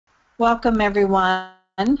Welcome everyone.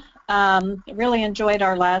 Really enjoyed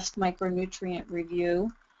our last micronutrient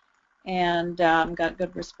review and got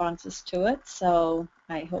good responses to it, so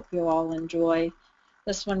I hope you all enjoy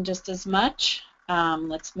this one just as much.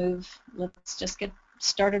 Let's just get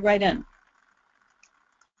started right in.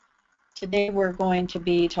 Today we're going to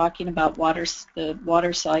be talking about the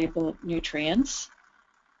water-soluble nutrients,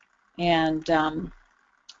 and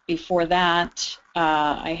before that,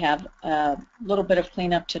 I have a little bit of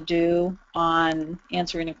cleanup to do on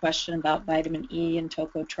answering a question about vitamin E and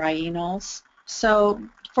tocotrienols. So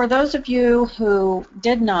for those of you who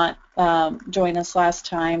did not join us last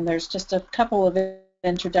time, there's just a couple of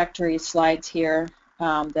introductory slides here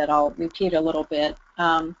that I'll repeat a little bit.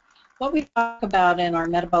 What we talk about in our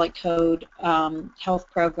metabolic code health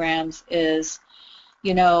programs is,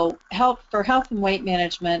 you know, for health and weight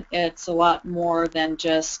management, it's a lot more than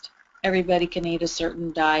just everybody can eat a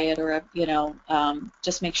certain diet, or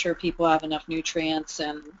just make sure people have enough nutrients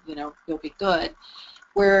and you'll be good.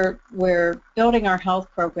 We're building our health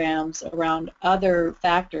programs around other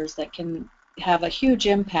factors that can have a huge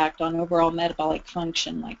impact on overall metabolic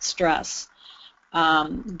function, like stress,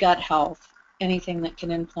 gut health, anything that can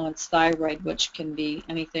influence thyroid, which can be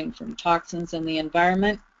anything from toxins in the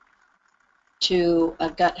environment to a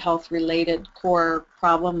gut health related core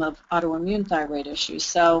problem of autoimmune thyroid issues.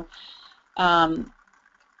 So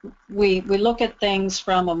we look at things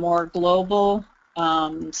from a more global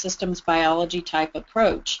systems biology type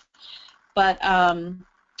approach, but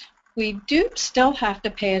we do still have to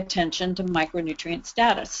pay attention to micronutrient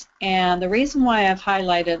status. And the reason why I've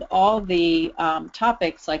highlighted all the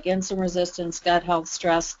topics like insulin resistance, gut health,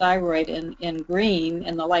 stress, thyroid in green,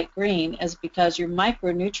 in the light green, is because your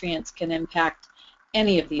micronutrients can impact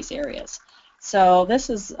any of these areas. So this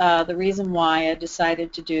is the reason why I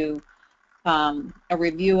decided to do a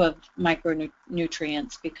review of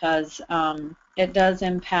micronutrients, because it does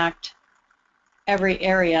impact every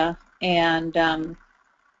area, and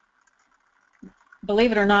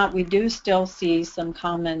believe it or not, we do still see some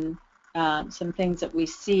common, some things that we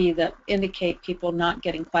see that indicate people not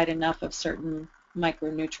getting quite enough of certain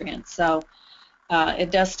micronutrients. So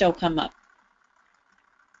it does still come up.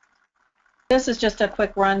 This is just a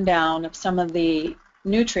quick rundown of some of the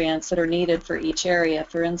nutrients that are needed for each area.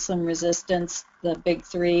 For insulin resistance, the big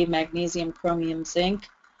three: magnesium, chromium, zinc.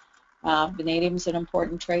 Vanadium is an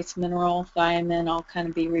important trace mineral. Thiamine, I'll kind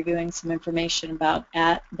of be reviewing some information about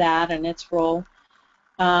that and its role.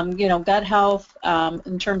 Gut health,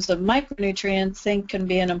 in terms of micronutrients, zinc can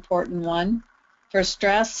be an important one. For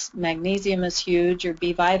stress, magnesium is huge, your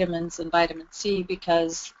B vitamins and vitamin C,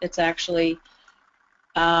 because it's actually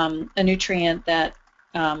a nutrient that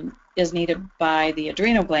is needed by the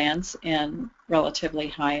adrenal glands in relatively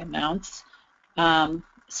high amounts.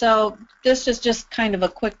 So this is just kind of a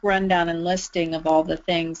quick rundown and listing of all the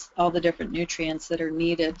things, all the different nutrients that are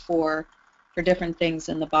needed for different things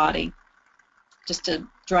in the body, just to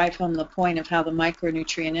drive home the point of how the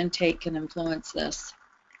micronutrient intake can influence this.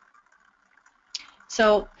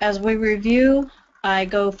 So as we review, I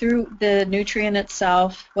go through the nutrient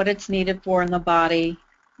itself, what it's needed for in the body,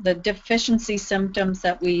 the deficiency symptoms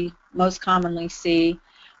that we most commonly see,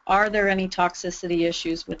 are there any toxicity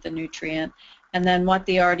issues with the nutrient, and then what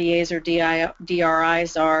the RDAs or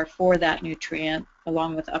DRIs are for that nutrient,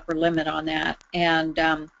 along with upper limit on that, and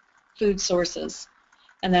food sources,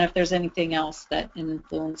 and then if there's anything else that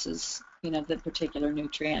influences the particular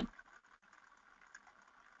nutrient.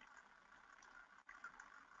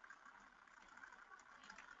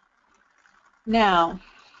 Now,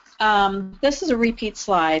 this is a repeat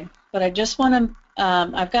slide, but I just want to,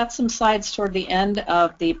 I've got some slides toward the end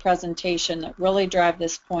of the presentation that really drive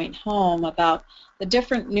this point home about the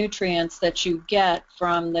different nutrients that you get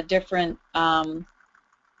from the different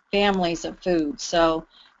families of foods. So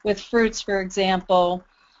with fruits, for example,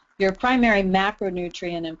 your primary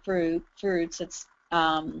macronutrient in fruits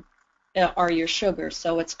are your sugars,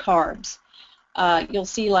 so it's carbs. You'll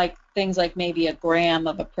see things like maybe a gram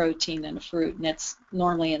of a protein in a fruit, and it's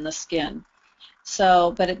normally in the skin.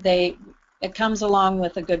 So, but it comes along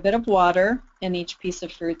with a good bit of water in each piece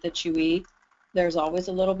of fruit that you eat. There's always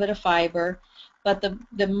a little bit of fiber, but the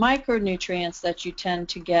micronutrients that you tend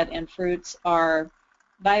to get in fruits are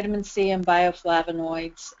vitamin C and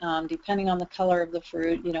bioflavonoids, depending on the color of the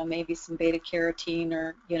fruit, maybe some beta-carotene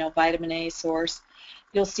or, vitamin A source.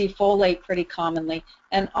 You'll see folate pretty commonly,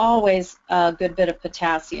 and always a good bit of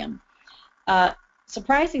potassium.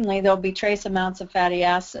 Surprisingly, there'll be trace amounts of fatty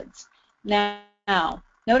acids. Now,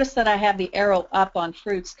 notice that I have the arrow up on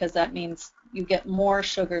fruits, because that means you get more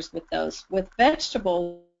sugars with those. With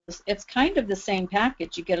vegetables, it's kind of the same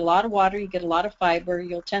package. You get a lot of water, you get a lot of fiber,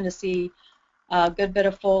 you'll tend to see a good bit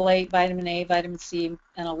of folate, vitamin A, vitamin C,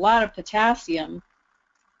 and a lot of potassium,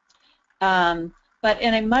 but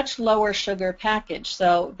in a much lower sugar package.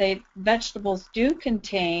 So vegetables do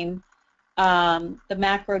contain the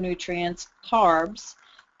macronutrients, carbs,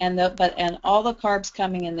 and all the carbs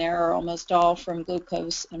coming in there are almost all from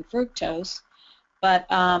glucose and fructose, but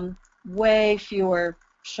way fewer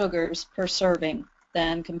sugars per serving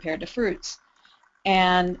than compared to fruits.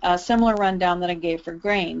 And a similar rundown that I gave for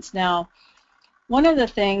grains. Now, one of the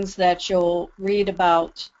things that you'll read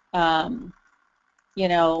about, you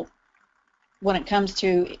know, when it comes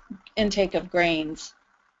to intake of grains,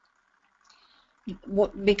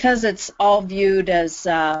 because it's all viewed as,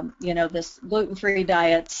 you know, this gluten-free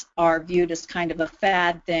diets are viewed as kind of a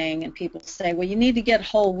fad thing, and people say, well, you need to get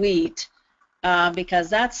whole wheat because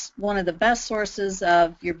that's one of the best sources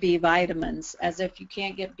of your B vitamins, as if you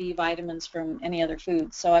can't get B vitamins from any other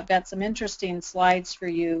food. So I've got some interesting slides for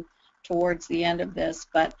you towards the end of this,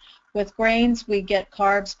 but with grains we get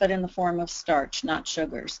carbs, but in the form of starch, not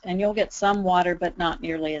sugars, and you'll get some water, but not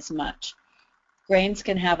nearly as much. Grains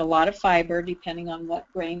can have a lot of fiber depending on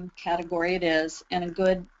what grain category it is, and a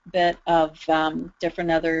good bit of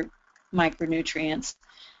different other micronutrients.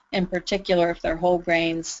 In particular, if they're whole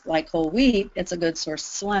grains like whole wheat, it's a good source of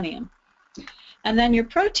selenium. And then your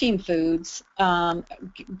protein foods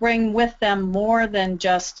bring with them more than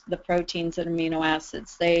just the proteins and amino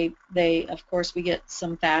acids. They of course, we get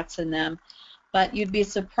some fats in them, but you'd be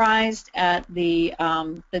surprised at the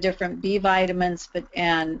different B vitamins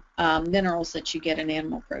and minerals that you get in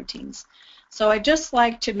animal proteins. So I just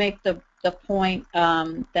like to make the point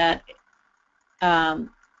that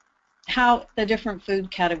how the different food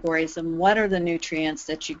categories and what are the nutrients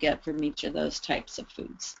that you get from each of those types of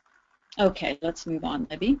foods. Okay, let's move on,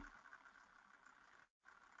 Libby.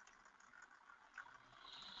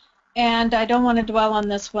 And I don't want to dwell on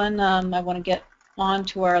this one. I want to get on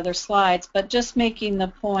to our other slides, but just making the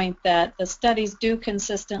point that the studies do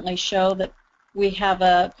consistently show that we have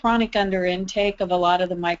a chronic underintake of a lot of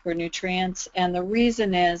the micronutrients, and the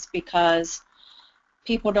reason is because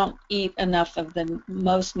people don't eat enough of the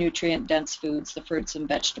most nutrient-dense foods, the fruits and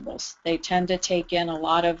vegetables. They tend to take in a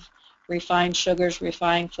lot of refined sugars,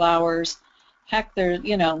 refined flours. Heck,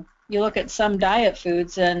 you know, you look at some diet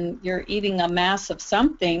foods and you're eating a mass of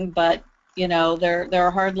something, but you know, there are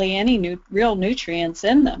hardly any real nutrients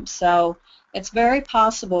in them. So it's very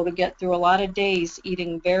possible to get through a lot of days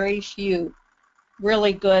eating very few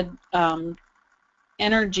really good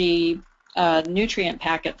energy nutrient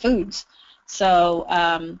packet foods. So,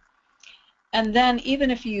 and then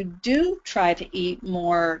even if you do try to eat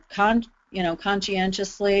more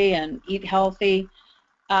conscientiously and eat healthy,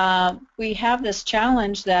 we have this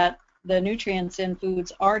challenge that the nutrients in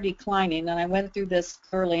foods are declining, and I went through this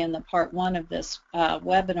early in the part 1 of this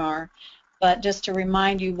webinar, but just to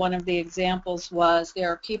remind you, one of the examples was there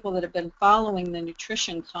are people that have been following the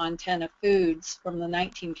nutrition content of foods from the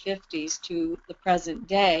 1950s to the present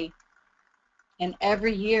day, and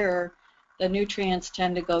every year the nutrients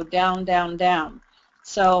tend to go down, down, down.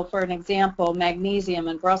 So for an example, magnesium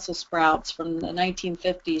in Brussels sprouts from the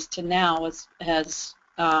 1950s to now has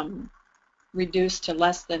reduced to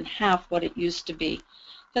less than half what it used to be.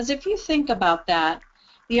 Because if you think about that,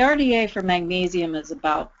 the RDA for magnesium is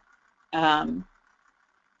about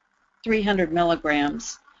 300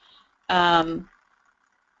 milligrams. You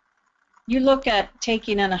look at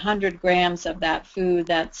taking in 100 grams of that food,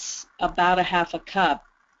 that's about a half a cup.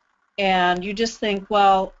 And you just think,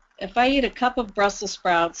 well, if I eat a cup of Brussels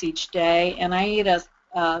sprouts each day and I eat a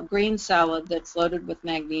green salad that's loaded with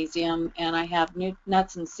magnesium and I have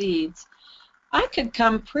nuts and seeds, I could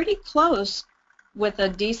come pretty close with a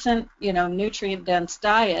decent, you know, nutrient-dense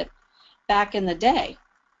diet back in the day,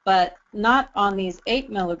 but not on these 8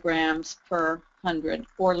 milligrams per 100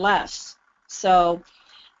 or less. So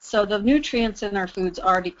the nutrients in our foods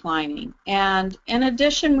are declining. And in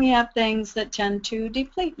addition, we have things that tend to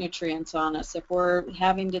deplete nutrients on us. If we're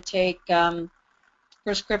having to take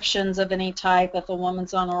prescriptions of any type, if a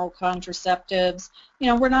woman's on oral contraceptives, you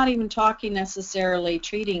know, we're not even talking necessarily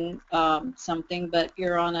treating something, but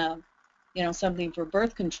you're on a, you know, something for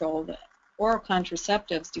birth control. The oral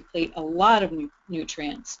contraceptives deplete a lot of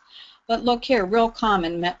nutrients. But look here, real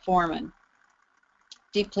common, metformin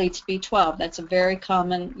depletes B12. That's a very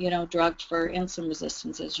common, you know, drug for insulin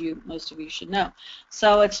resistance, as most of you should know.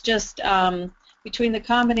 So it's just between the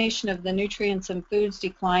combination of the nutrients in foods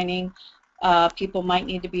declining, people might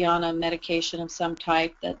need to be on a medication of some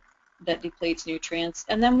type that depletes nutrients,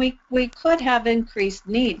 and then we could have increased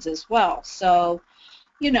needs as well. So,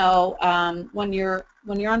 you know, when you're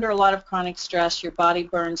under a lot of chronic stress, your body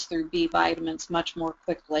burns through B vitamins much more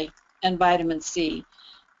quickly, and vitamin C.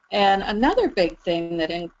 And another big thing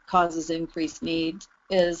that causes increased need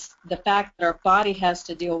is the fact that our body has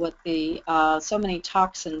to deal with the so many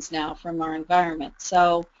toxins now from our environment.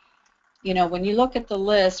 So, you know, when you look at the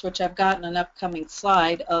list, which I've got in an upcoming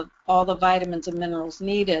slide, of all the vitamins and minerals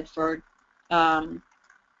needed for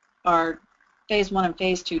our phase 1 and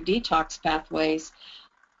phase 2 detox pathways,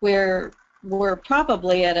 we're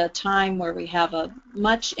probably at a time where we have a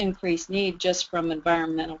much increased need just from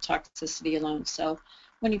environmental toxicity alone. So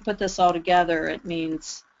when you put this all together, it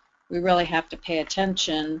means we really have to pay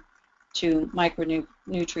attention to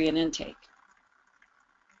micronutrient intake.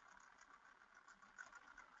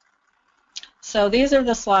 So these are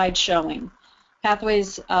the slides showing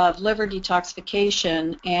pathways of liver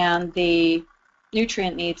detoxification and the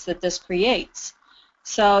nutrient needs that this creates.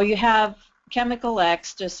 So you have chemical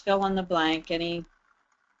X, just fill in the blank, any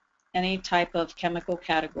type of chemical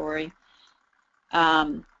category.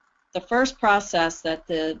 The first process that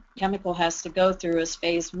the chemical has to go through is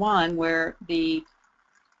phase 1, where the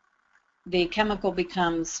chemical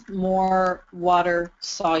becomes more water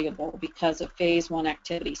soluble because of phase 1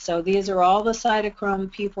 activity. So these are all the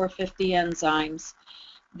cytochrome P450 enzymes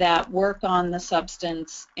that work on the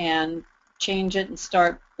substance and change it and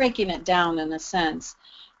start breaking it down in a sense.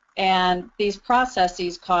 And these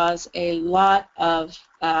processes cause a lot of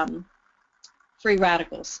free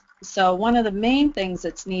radicals. So one of the main things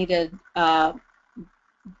that's needed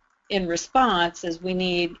in response is we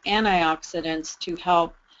need antioxidants to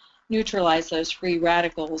help neutralize those free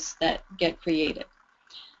radicals that get created.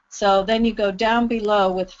 So then you go down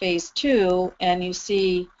below with phase 2 and you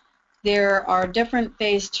see there are different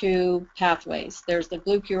phase 2 pathways. There's the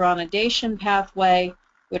glucuronidation pathway,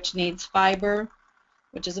 which needs fiber,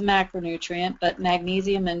 which is a macronutrient, but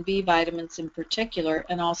magnesium and B vitamins in particular,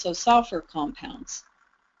 and also sulfur compounds.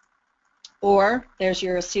 Or there's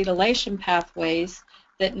your acetylation pathways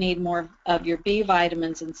that need more of your B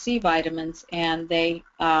vitamins and C vitamins, and they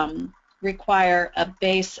require a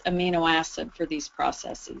base amino acid for these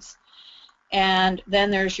processes. And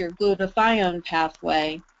then there's your glutathione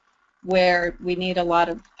pathway, where we need a lot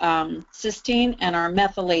of cysteine and our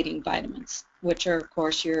methylating vitamins, which are, of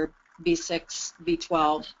course, your B6,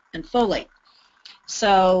 B12, and folate.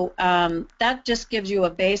 So that just gives you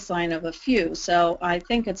a baseline of a few. So I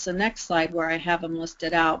think it's the next slide where I have them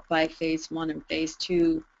listed out by phase 1 and phase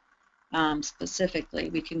 2 specifically.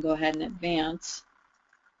 We can go ahead and advance.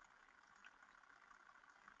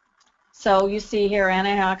 So you see here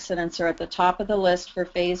antioxidants are at the top of the list for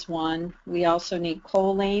phase 1. We also need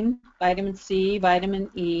choline, vitamin C, vitamin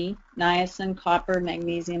E, niacin, copper,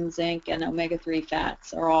 magnesium, zinc, and omega-3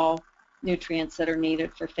 fats are all nutrients that are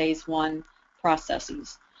needed for phase 1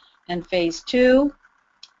 processes. And phase 2,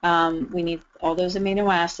 we need all those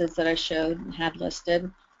amino acids that I showed and had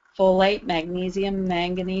listed: folate, magnesium,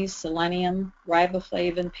 manganese, selenium,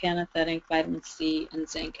 riboflavin, pantothenic, vitamin C, and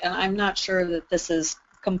zinc. And I'm not sure that this is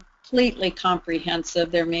completely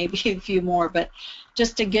comprehensive. There may be a few more, but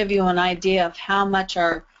just to give you an idea of how much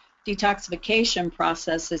our detoxification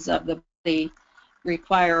processes of the body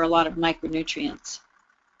require a lot of micronutrients.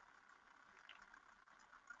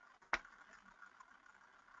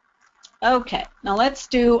 Okay, now let's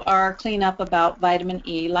do our cleanup about vitamin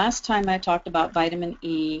E. Last time I talked about vitamin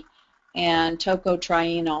E and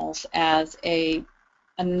tocotrienols as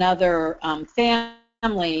another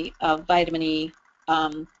family of vitamin E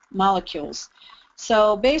molecules.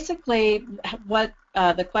 So basically what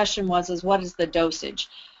the question was is, what is the dosage?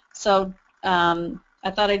 So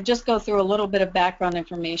I thought I'd just go through a little bit of background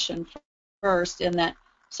information first, in that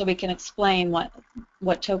so we can explain what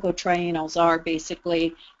tocotrienols are.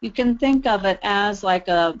 Basically, you can think of it as like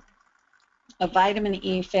a vitamin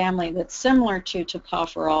E family that's similar to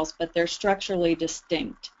tocopherols, but they're structurally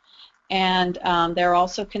distinct. And they're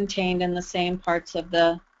also contained in the same parts of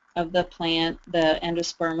the plant, the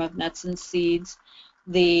endosperm of nuts and seeds,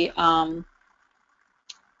 oh,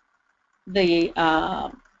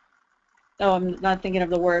 I'm not thinking of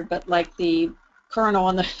the word, but like the kernel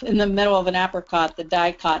in the middle of an apricot, the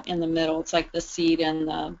dicot in the middle. It's like the seed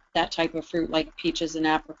and that type of fruit, like peaches and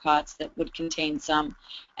apricots, that would contain some.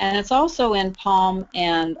 And it's also in palm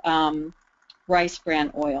and rice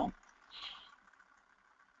bran oil.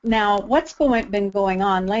 Now, what's been going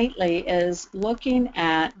on lately is looking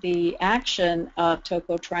at the action of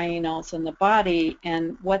tocotrienols in the body,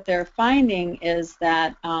 and what they're finding is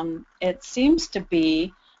that it seems to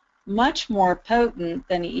be much more potent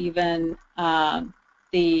than even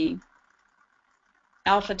the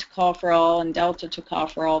alpha tocopherol and delta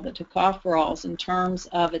tocopherol. The tocopherols, in terms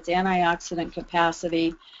of its antioxidant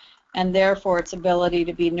capacity and therefore its ability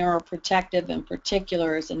to be neuroprotective in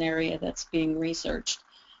particular, is an area that's being researched.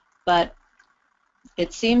 But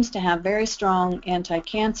it seems to have very strong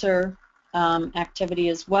anti-cancer activity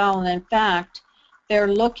as well. And in fact, they're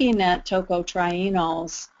looking at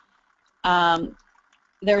tocotrienols.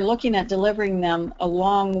 They're looking at delivering them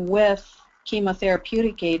along with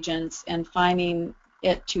chemotherapeutic agents and finding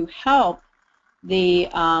it to help the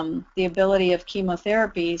ability of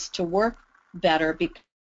chemotherapies to work better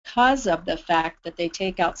because of the fact that they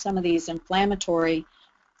take out some of these inflammatory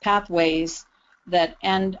pathways that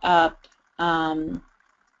end up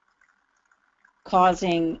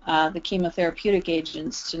causing the chemotherapeutic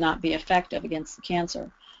agents to not be effective against the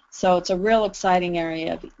cancer. So it's a real exciting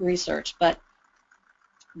area of research, but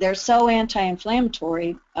they're so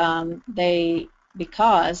anti-inflammatory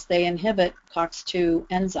because they inhibit COX-2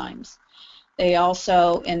 enzymes. They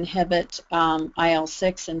also inhibit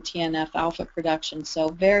IL-6 and TNF-alpha production, so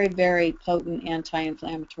very, very potent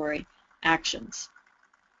anti-inflammatory actions.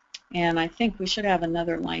 And I think we should have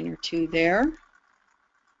another line or two there.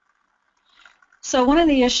 So one of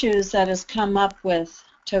the issues that has come up with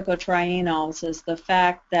tocotrienols is the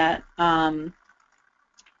fact that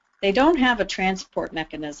they don't have a transport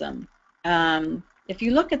mechanism. If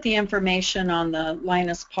you look at the information on the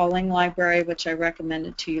Linus Pauling library, which I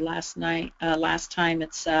recommended to you last time,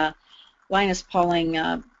 it's Linus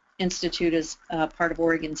Pauling Institute is part of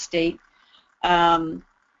Oregon State.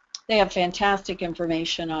 They have fantastic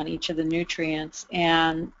information on each of the nutrients,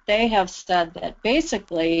 and they have said that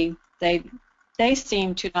basically they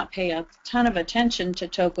seem to not pay a ton of attention to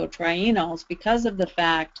tocotrienols because of the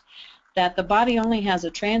fact that the body only has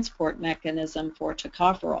a transport mechanism for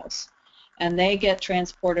tocopherols, and they get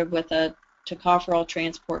transported with a tocopherol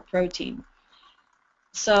transport protein.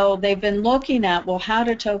 So they've been looking at, well, how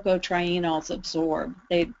do tocotrienols absorb?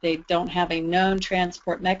 They don't have a known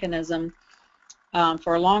transport mechanism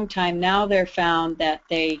for a long time. Now they're found that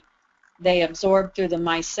they absorb through the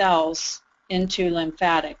micelles into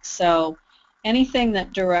lymphatics. So anything that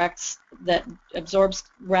absorbs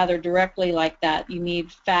rather directly like that, you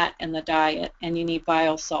need fat in the diet and you need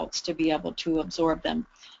bile salts to be able to absorb them.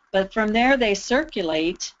 But from there they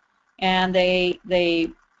circulate and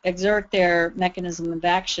they exert their mechanism of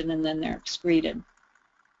action and then they're excreted.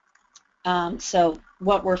 So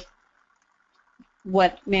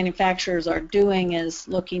what manufacturers are doing is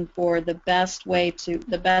looking for the best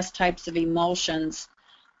types of emulsions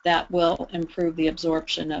that will improve the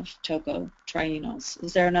absorption of tocotrienols.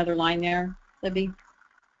 Is there another line there, Libby?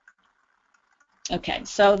 Okay,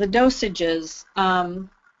 so the dosages.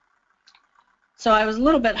 So I was a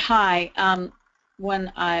little bit high on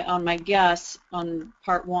my guess on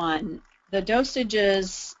part one. The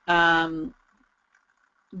dosages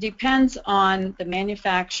depends on the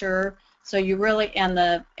manufacturer. So you really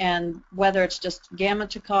and whether it's just gamma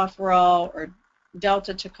tocopherol or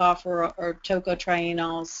delta tocopherol or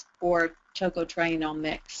tocotrienols or tocotrienol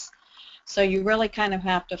mix. So you really kind of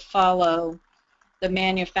have to follow the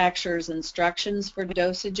manufacturer's instructions for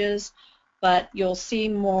dosages, but you'll see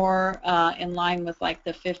more in line with like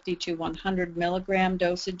the 50 to 100 milligram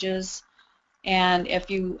dosages. And if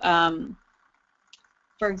you,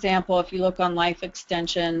 for example, if you look on Life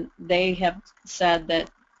Extension, they have said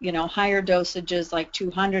that, you know, higher dosages like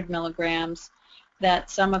 200 milligrams,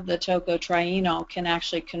 that some of the tocotrienol can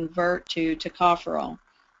actually convert to tocopherol.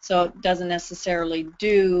 So it doesn't necessarily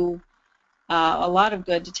do a lot of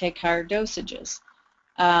good to take higher dosages.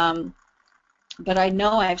 But I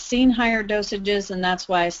know I've seen higher dosages, and that's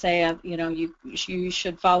why I say, you know, you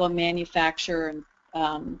should follow manufacturer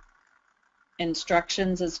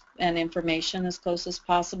instructions and information as close as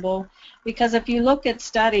possible. Because if you look at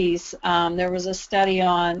studies, there was a study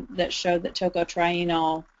that showed that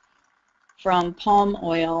tocotrienol from palm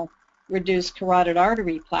oil reduced carotid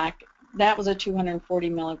artery plaque. That was a 240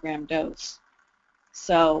 milligram dose.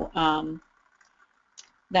 So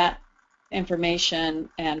that information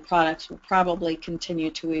and products will probably continue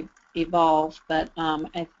to evolve, but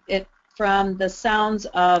from the sounds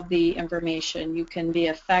of the information, you can be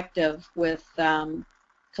effective with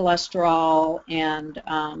cholesterol and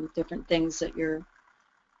different things that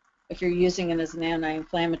if you're using it as an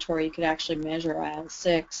anti-inflammatory, you could actually measure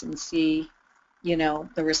IL-6 and see, you know,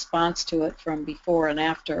 the response to it from before and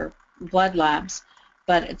after blood labs.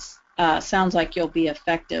 But it sounds like you'll be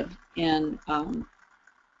effective in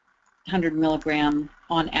 100 milligram,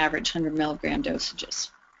 on average 100 milligram dosages.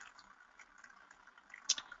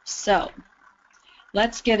 So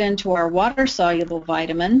let's get into our water-soluble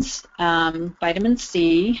vitamins. Vitamin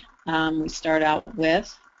C, we start out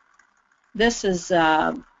with. This is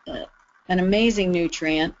an amazing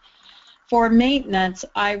nutrient. For maintenance,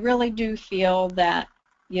 I really do feel that,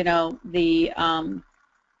 you know, the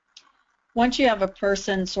once you have a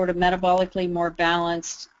person sort of metabolically more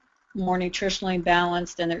balanced, more nutritionally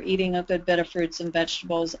balanced, and they're eating a good bit of fruits and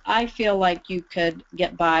vegetables, I feel like you could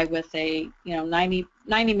get by with a, you know, 90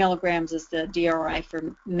 milligrams is the DRI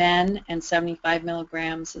for men and 75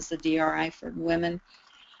 milligrams is the DRI for women.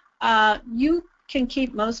 You can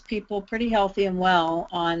keep most people pretty healthy and well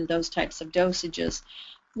on those types of dosages.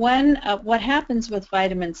 When what happens with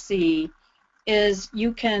vitamin C is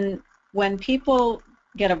you can, when people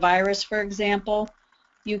get a virus, for example,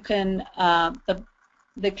 you can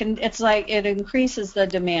it's like it increases the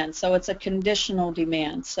demand, so it's a conditional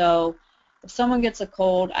demand. So if someone gets a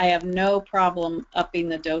cold, I have no problem upping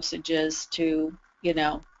the dosages to, you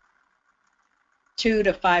know, 2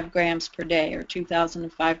 to 5 grams per day, or 2,000 to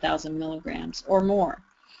 5,000 milligrams or more.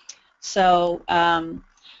 So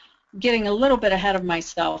getting a little bit ahead of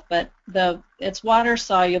myself, but it's water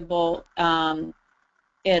soluble.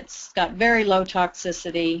 It's got very low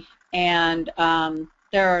toxicity, and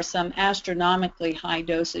there are some astronomically high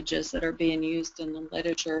dosages that are being used in the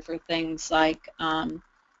literature for things like,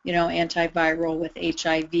 you know, antiviral with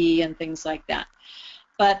HIV and things like that.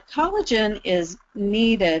 But collagen is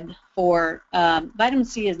needed for, vitamin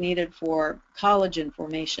C is needed for collagen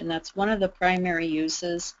formation. That's one of the primary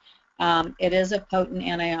uses. It is a potent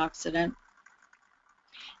antioxidant.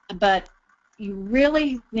 But you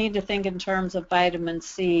really need to think in terms of vitamin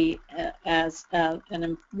C as a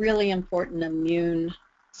really important immune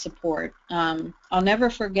support. I'll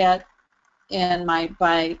never forget in my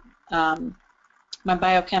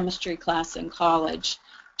biochemistry class in college,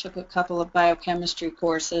 took a couple of biochemistry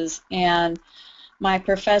courses, and my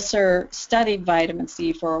professor studied vitamin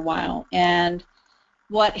C for a while, and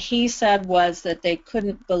what he said was that they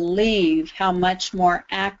couldn't believe how much more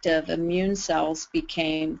active immune cells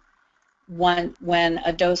became when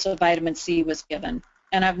a dose of vitamin C was given.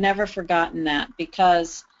 And I've never forgotten that,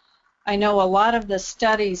 because I know a lot of the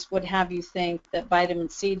studies would have you think that vitamin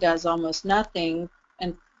C does almost nothing,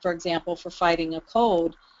 and for example, for fighting a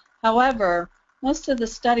cold. However, most of the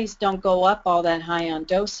studies don't go up all that high on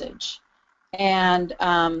dosage. And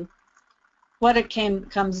what it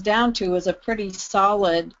comes down to is a pretty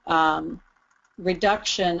solid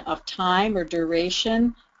reduction of time or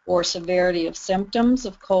duration or severity of symptoms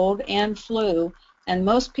of cold and flu, and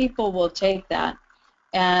most people will take that.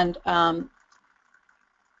 And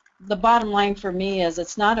the bottom line for me is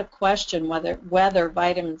it's not a question whether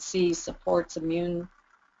vitamin C supports immune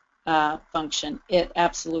function. It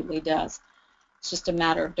absolutely does. It's just a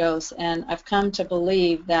matter of dose, and I've come to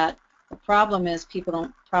believe that the problem is people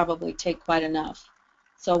don't probably take quite enough.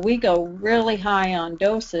 So we go really high on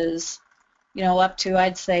doses, you know, up to,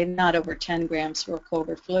 I'd say, not over 10 grams for a cold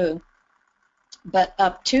or flu, but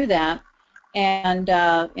up to that, and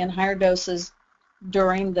in higher doses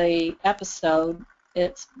during the episode,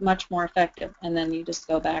 it's much more effective, and then you just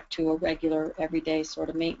go back to a regular, everyday sort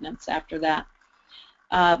of maintenance after that.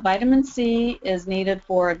 Vitamin C is needed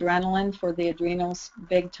for adrenaline, for the adrenals,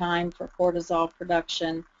 big time, for cortisol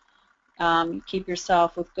production. You keep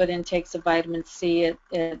yourself with good intakes of vitamin C.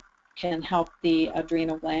 It can help the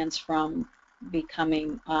adrenal glands from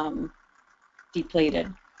becoming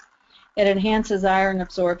depleted. It enhances iron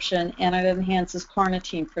absorption, and it enhances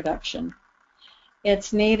carnitine production.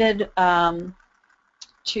 It's needed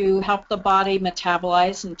to help the body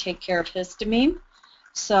metabolize and take care of histamine.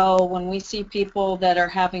 So when we see people that are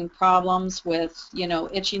having problems with, you know,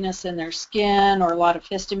 itchiness in their skin, or a lot of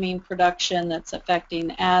histamine production that's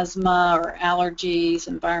affecting asthma or allergies,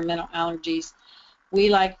 environmental allergies, we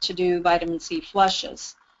like to do vitamin C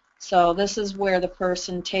flushes. So this is where the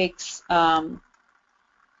person takes buffered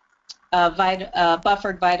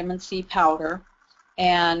vitamin C powder,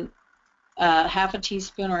 and half a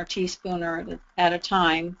teaspoon or a teaspoon at a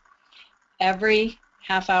time. Every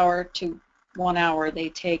half hour to 1 hour they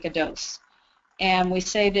take a dose. And we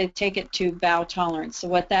say to take it to bowel tolerance. So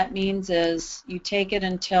what that means is you take it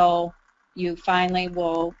until you finally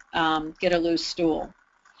will get a loose stool.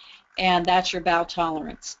 And that's your bowel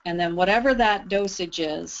tolerance. And then whatever that dosage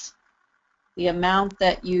is, the amount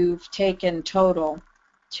that you've taken total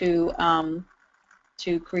to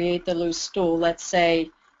create the loose stool, let's say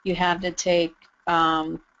you have to take,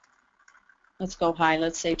 let's go high,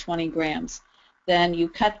 let's say 20 grams. Then you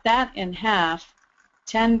cut that in half.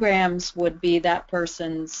 10 grams would be that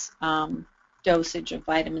person's dosage of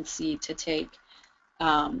vitamin C to take.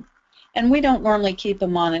 And we don't normally keep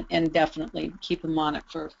them on it indefinitely. Keep them on it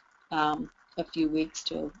for a few weeks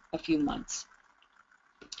to a few months.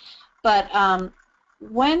 But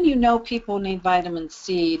when you know people need vitamin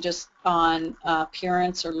C just on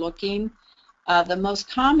appearance or looking, the most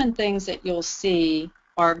common things that you'll see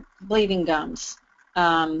are bleeding gums.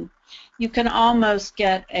 You can almost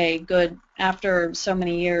get a good, after so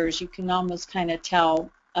many years, you can almost kind of tell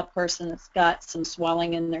a person that's got some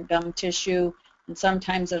swelling in their gum tissue, and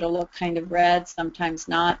sometimes it'll look kind of red, sometimes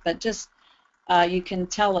not, but just you can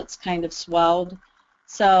tell it's kind of swelled.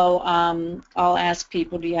 So I'll ask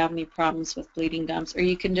people, do you have any problems with bleeding gums? Or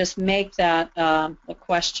you can just make that a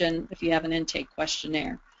question if you have an intake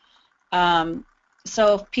questionnaire.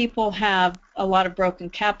 So if people have a lot of broken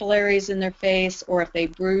capillaries in their face, or if they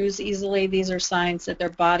bruise easily, these are signs that their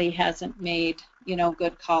body hasn't made, you know,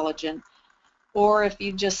 good collagen. Or if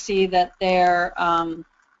you just see that they're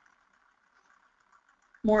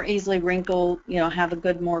more easily wrinkled, you know, have a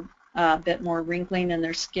good bit more wrinkling in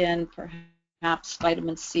their skin, perhaps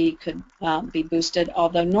vitamin C could be boosted.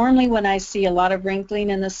 Although normally when I see a lot of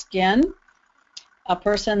wrinkling in the skin, a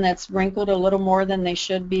person that's wrinkled a little more than they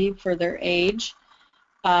should be for their age,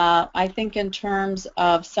 I think in terms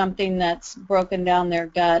of something that's broken down their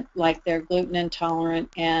gut, like they're gluten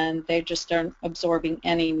intolerant and they just aren't absorbing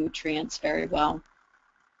any nutrients very well.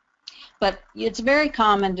 But it's very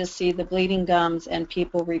common to see the bleeding gums and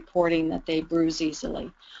people reporting that they bruise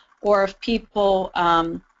easily. Or if people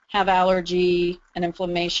have allergy and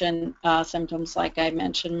inflammation symptoms, like I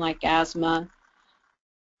mentioned, like asthma,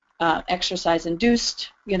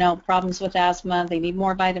 exercise-induced, you know, problems with asthma, they need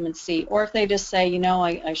more vitamin C. Or if they just say, you know,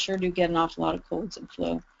 I sure do get an awful lot of colds and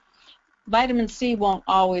flu. Vitamin C won't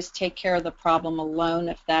always take care of the problem alone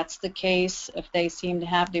if that's the case, if they seem to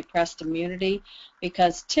have depressed immunity,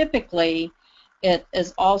 because typically it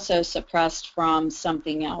is also suppressed from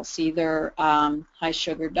something else, either high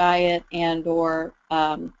sugar diet and or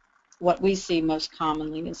what we see most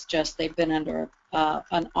commonly is just they've been under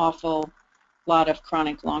an awful lot of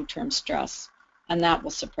chronic long-term stress, and that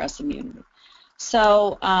will suppress immunity.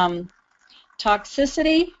 So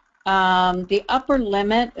toxicity, the upper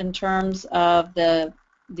limit in terms of the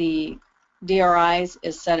DRIs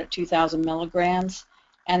is set at 2,000 milligrams,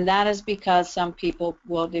 and that is because some people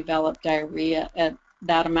will develop diarrhea at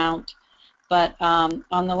that amount. But on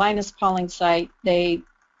the Linus Pauling site, they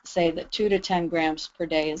say that 2 to 10 grams per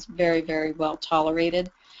day is very, very well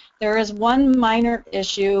tolerated. There is one minor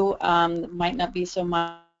issue, might not be so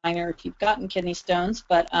minor if you've gotten kidney stones,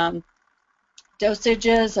 but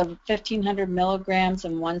dosages of 1,500 milligrams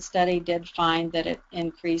in one study did find that it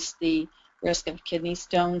increased the risk of kidney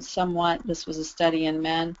stones somewhat. This was a study in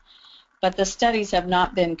men, but the studies have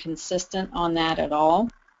not been consistent on that at all,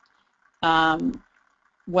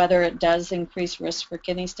 whether it does increase risk for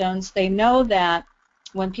kidney stones. They know that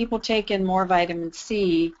when people take in more vitamin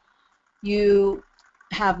C, you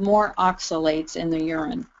have more oxalates in the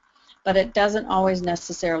urine, but it doesn't always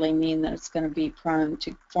necessarily mean that it's going to be prone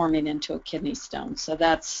to forming into a kidney stone. So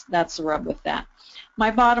that's the rub with that.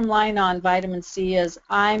 My bottom line on vitamin C is if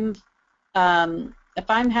I'm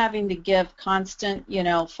having to give constant, you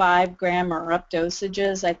know, 5 gram or up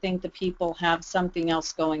dosages, I think the people have something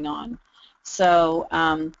else going on. So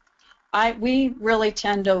we really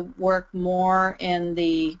tend to work more in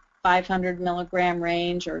the 500 milligram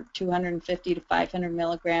range, or 250 to 500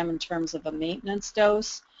 milligram in terms of a maintenance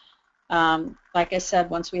dose. Like I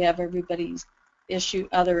said, once we have everybody's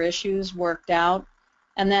other issues worked out,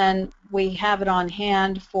 and then we have it on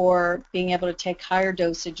hand for being able to take higher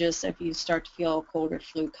dosages if you start to feel a cold or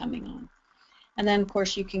flu coming on. And then, of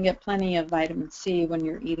course, you can get plenty of vitamin C when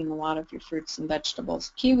you're eating a lot of your fruits and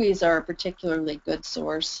vegetables. Kiwis are a particularly good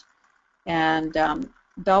source, and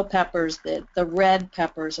bell peppers, the red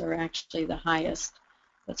peppers are actually the highest,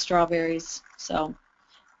 but strawberries. So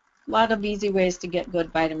a lot of easy ways to get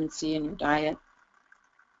good vitamin C in your diet.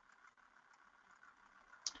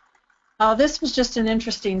 This was just an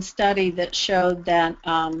interesting study that showed that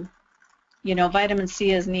you know, vitamin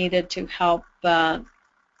C is needed to help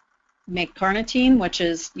make carnitine, which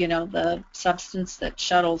is, you know, the substance that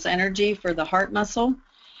shuttles energy for the heart muscle.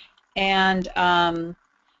 And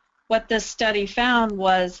what this study found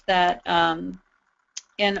was that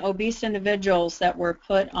in obese individuals that were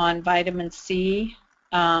put on vitamin C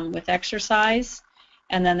with exercise,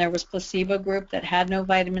 and then there was placebo group that had no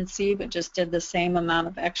vitamin C but just did the same amount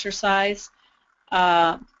of exercise.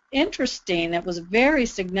 Interesting, it was very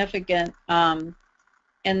significant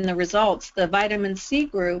in the results. The vitamin C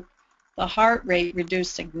group, the heart rate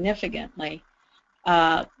reduced significantly,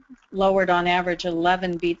 lowered on average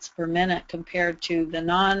 11 beats per minute compared to the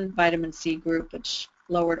non-vitamin C group, which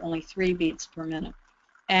lowered only 3 beats per minute.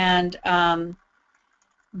 And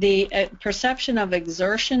the perception of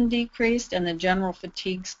exertion decreased and the general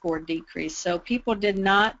fatigue score decreased. So people did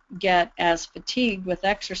not get as fatigued with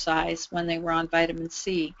exercise when they were on vitamin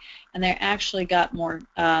C, and they actually got more,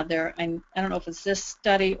 I don't know if it's this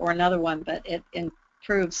study or another one, but it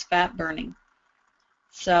improves fat burning.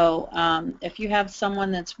 So if you have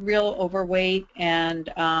someone that's real overweight and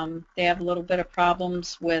they have a little bit of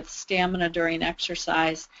problems with stamina during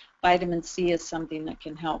exercise, vitamin C is something that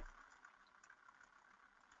can help.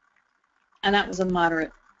 And that was a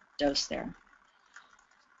moderate dose there.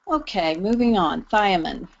 Okay, moving on.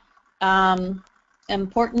 Thiamine.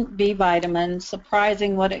 Important B vitamin,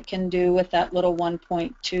 surprising what it can do with that little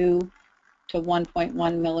 1.2 to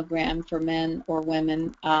 1.1 milligram for men or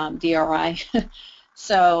women DRI.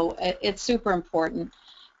 So it's super important.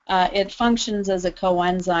 It functions as a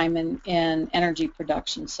coenzyme in energy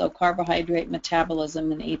production, so carbohydrate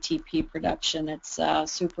metabolism and ATP production. It's a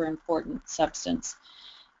super important substance.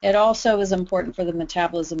 It also is important for the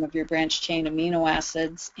metabolism of your branched-chain amino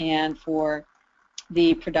acids and for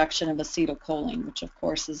the production of acetylcholine, which of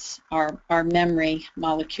course is our memory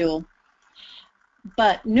molecule.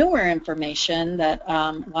 But newer information that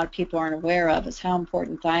a lot of people aren't aware of is how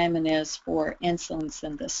important thiamine is for insulin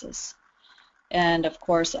synthesis. And of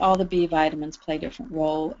course, all the B vitamins play a different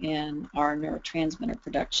role in our neurotransmitter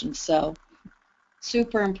production. So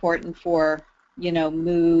super important for, you know,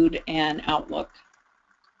 mood and outlook.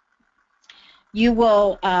 You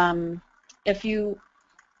will, if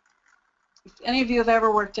any of you have ever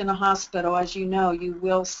worked in a hospital, as you know, you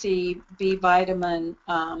will see B vitamin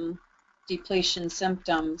depletion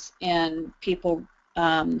symptoms in people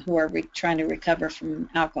who are trying to recover from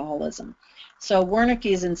alcoholism. So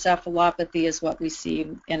Wernicke's encephalopathy is what we see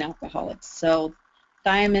in alcoholics. So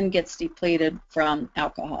thiamine gets depleted from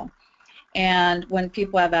alcohol. And when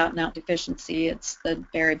people have out-and-out deficiency, it's the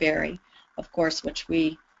beriberi, of course, which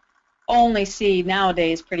we only see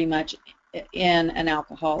nowadays pretty much in an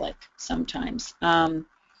alcoholic sometimes.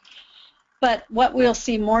 But what we'll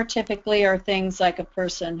see more typically are things like a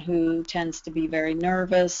person who tends to be very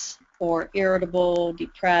nervous or irritable,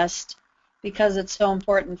 depressed, because it's so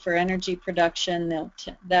important for energy production.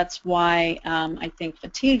 That's why I think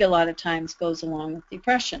fatigue a lot of times goes along with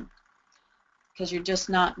depression, because you're just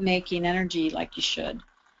not making energy like you should.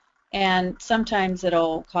 And sometimes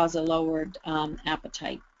it'll cause a lowered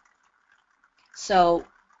appetite. So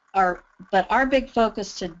but our big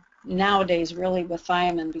focus nowadays really with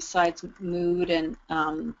thiamine, besides mood and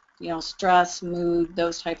you know, stress, mood,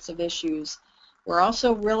 those types of issues, we're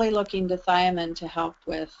also really looking to thiamine to help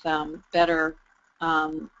with better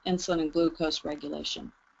insulin and glucose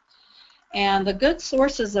regulation. And the good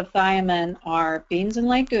sources of thiamine are beans and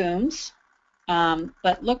legumes,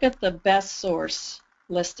 but look at the best source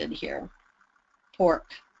listed here, pork.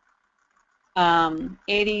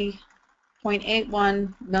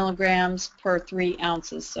 80.81 milligrams per 3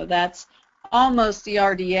 ounces, so that's almost the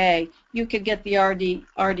RDA. You could get the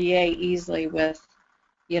RDA easily with,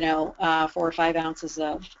 you know, 4 or 5 ounces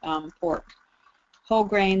of pork. Whole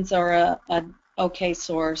grains are a okay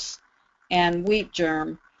source, and wheat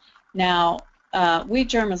germ. Now, wheat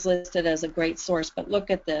germ is listed as a great source, but look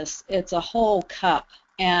at this. It's a whole cup,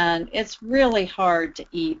 and it's really hard to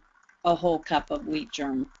eat a whole cup of wheat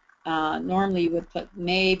germ. Normally you would put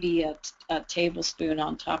maybe a tablespoon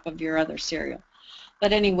on top of your other cereal.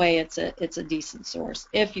 But anyway, it's a decent source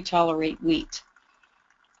if you tolerate wheat.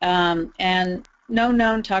 And no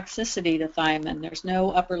known toxicity to thiamine. There's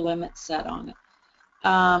no upper limit set on it.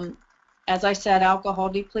 As I said, alcohol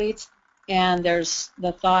depletes, and there's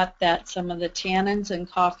the thought that some of the tannins in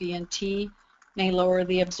coffee and tea may lower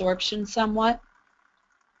the absorption somewhat.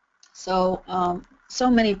 So so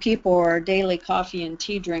many people are daily coffee and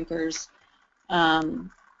tea drinkers.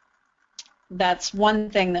 That's one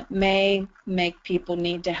thing that may make people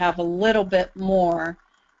need to have a little bit more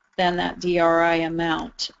than that DRI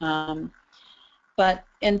amount. But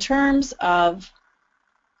in terms of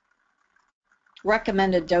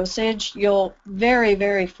recommended dosage, you'll very,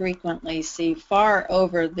 very frequently see far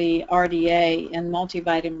over the RDA in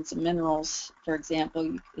multivitamins and minerals, for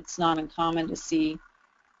example. It's not uncommon to see,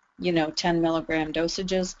 you know, 10 milligram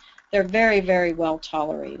dosages. They're very, very well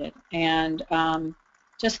tolerated, and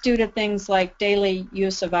just due to things like daily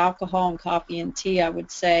use of alcohol and coffee and tea, I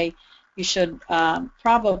would say you should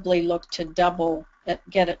probably look to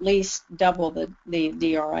get at least double the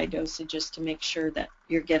DRI dosages to make sure that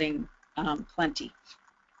you're getting plenty.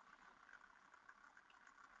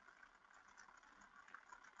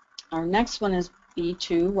 Our next one is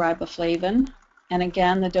B2, riboflavin, and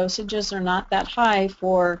again, the dosages are not that high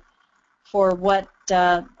for what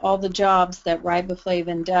all the jobs that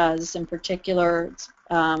riboflavin does. In particular, it's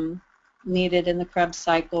needed in the Krebs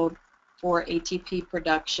cycle for ATP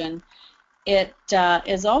production. It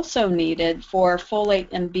is also needed for folate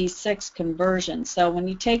and B6 conversion. So when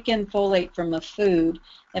you take in folate from a food,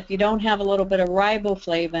 if you don't have a little bit of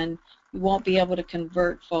riboflavin, you won't be able to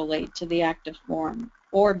convert folate to the active form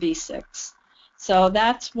or B6. So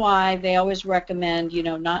that's why they always recommend, you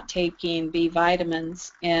know, not taking B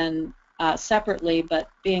vitamins in separately, but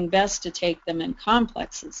being best to take them in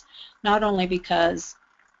complexes. Not only because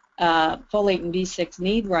folate and B6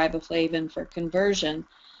 need riboflavin for conversion,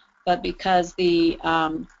 but because the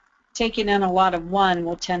taking in a lot of one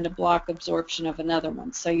will tend to block absorption of another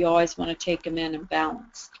one. So you always want to take them in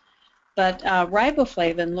balance. But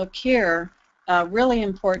riboflavin, look here, a really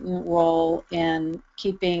important role in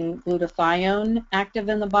keeping glutathione active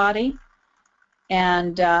in the body,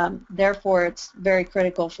 and therefore it's very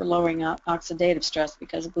critical for lowering oxidative stress,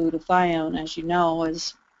 because glutathione, as you know,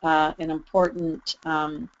 is an important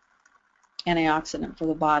antioxidant for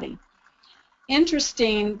the body.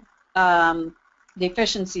 Interesting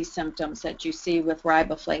deficiency symptoms that you see with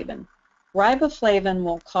riboflavin. Riboflavin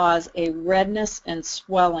will cause a redness and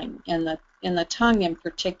swelling in the tongue in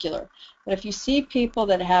particular. But if you see people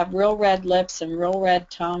that have real red lips and real red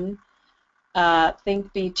tongue,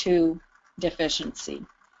 think B2 deficiency.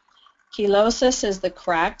 Chelosis is the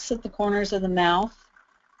cracks at the corners of the mouth.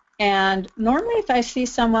 And normally if I see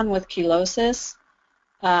someone with chelosis,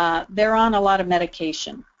 they're on a lot of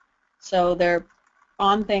medication. So they're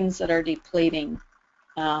on things that are depleting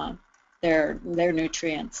their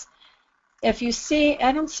nutrients. If you see,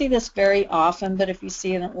 I don't see this very often, but if you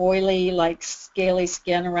see an oily, like scaly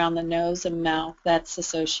skin around the nose and mouth, that's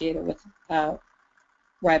associated with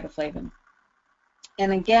riboflavin.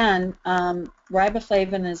 And again,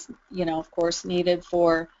 riboflavin is, you know, of course, needed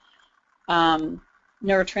for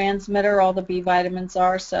neurotransmitter. All the B vitamins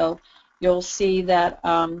are. So you'll see that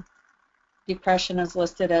depression is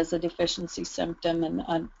listed as a deficiency symptom,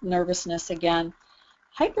 and nervousness again.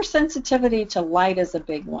 Hypersensitivity to light is a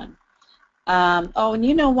big one. Oh, and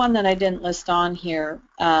you know one that I didn't list on here.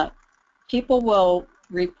 People will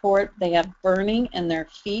report they have burning in their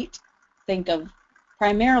feet. Think of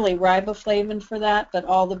primarily riboflavin for that, but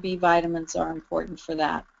all the B vitamins are important for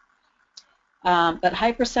that. But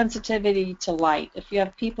hypersensitivity to light. If you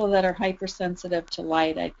have people that are hypersensitive to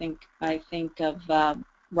light, I think of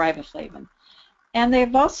riboflavin. And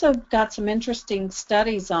they've also got some interesting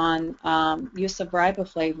studies on use of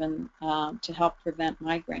riboflavin to help prevent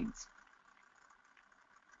migraines.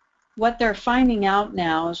 What they're finding out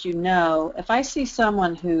now, as you know, if I see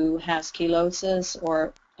someone who has chelosis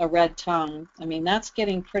or a red tongue, I mean, that's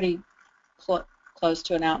getting pretty close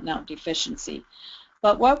to an out-and-out deficiency.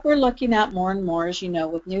 But what we're looking at more and more, as you know,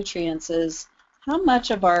 with nutrients is how much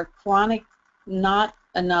of our chronic not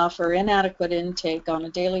enough or inadequate intake on a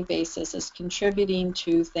daily basis is contributing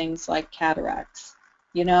to things like cataracts.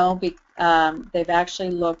 You know, they've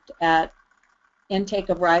actually looked at intake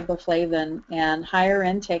of riboflavin, and higher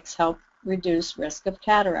intakes help reduce risk of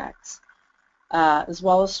cataracts, as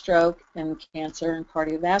well as stroke and cancer and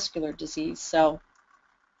cardiovascular disease. So,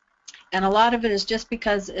 and a lot of it is just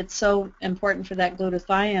because it's so important for that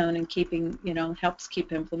glutathione and keeping, you know, helps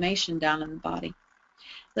keep inflammation down in the body.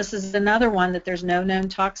 This is another one that there's no known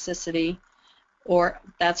toxicity, or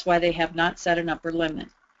that's why they have not set an upper limit.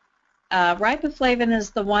 Riboflavin is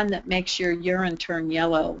the one that makes your urine turn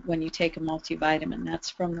yellow when you take a multivitamin. That's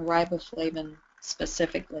from the riboflavin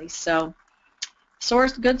specifically. So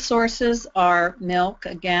good sources are milk,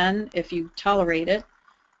 again, if you tolerate it,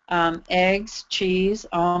 eggs, cheese,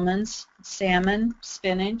 almonds, salmon,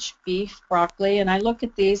 spinach, beef, broccoli. And I look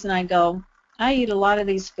at these and I go, I eat a lot of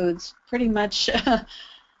these foods pretty much, I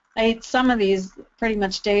eat some of these pretty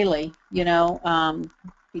much daily, you know,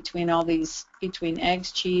 between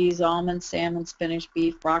eggs, cheese, almonds, salmon, spinach,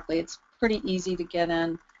 beef, broccoli. It's pretty easy to get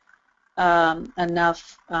in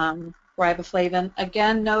enough riboflavin.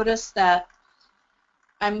 Again, notice that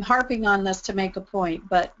I'm harping on this to make a point,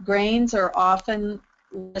 but grains are often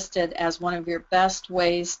listed as one of your best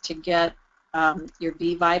ways to get your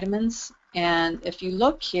B vitamins. And if you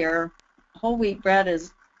look here, whole wheat bread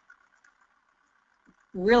is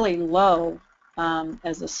really low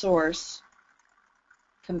as a source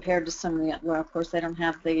compared to some of the, well, of course they don't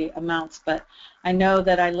have the amounts, but I know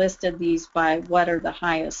that I listed these by what are the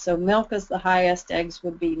highest. So milk is the highest, eggs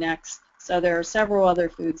would be next. So there are several other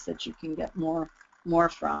foods that you can get more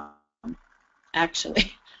from,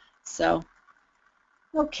 actually. So,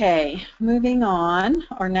 okay, moving on.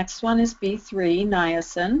 Our next one is B3,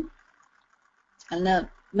 niacin. And the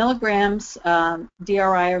milligrams DRI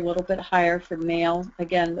are a little bit higher for male.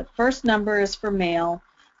 Again, the first number is for male.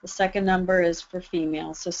 The second number is for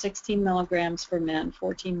females, so 16 milligrams for men,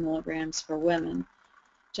 14 milligrams for women.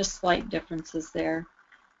 Just slight differences there.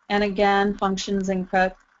 And again, functions in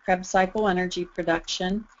Krebs cycle energy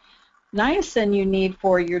production. Niacin you need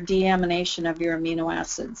for your deamination of your amino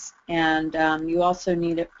acids, and you also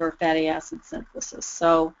need it for fatty acid synthesis.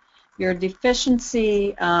 So your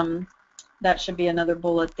deficiency, that should be another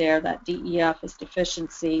bullet there, that DEF is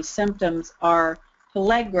deficiency. Symptoms are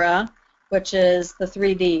pellagra, which is the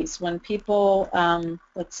 3 Ds. When people,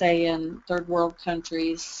 let's say in third world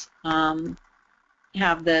countries,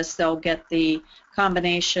 have this, they'll get the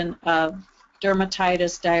combination of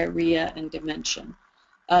dermatitis, diarrhea, and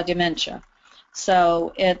dementia.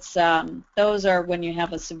 So it's those are when you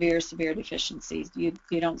have a severe deficiency. You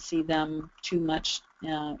don't see them too much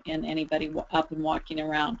in anybody up and walking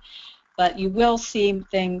around, but you will see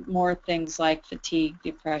more things like fatigue,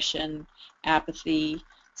 depression, apathy.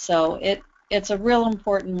 So it's a real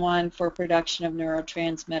important one for production of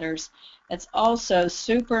neurotransmitters. It's also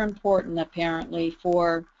super important apparently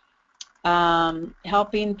for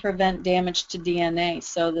helping prevent damage to DNA.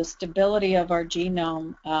 So the stability of our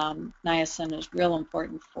genome, niacin is real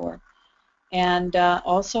important for. And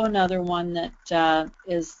also another one that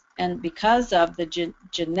is, and because of the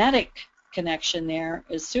genetic connection there,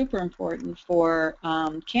 is super important for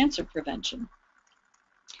cancer prevention.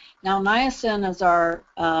 Now niacin is our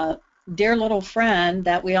dear little friend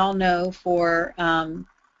that we all know for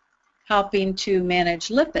helping to manage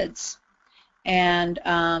lipids. And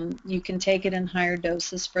you can take it in higher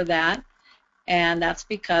doses for that, and that's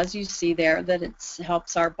because you see there that it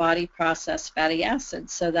helps our body process fatty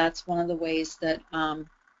acids. So that's one of the ways that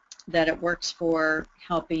that it works for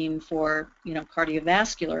helping for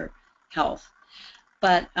cardiovascular health.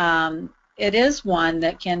 But it is one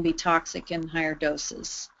that can be toxic in higher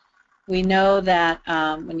doses. We know that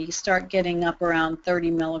when you start getting up around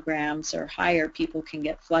 30 milligrams or higher, people can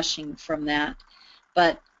get flushing from that.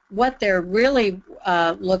 But what they're really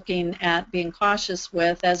looking at being cautious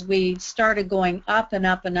with, as we started going up and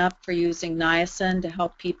up and up for using niacin to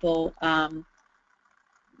help people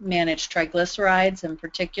manage triglycerides in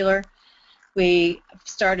particular, we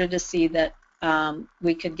started to see that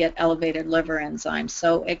we could get elevated liver enzymes.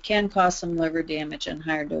 So it can cause some liver damage in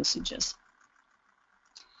higher dosages.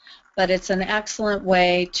 But it's an excellent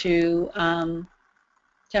way to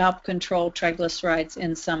help control triglycerides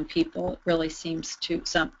in some people. It really seems to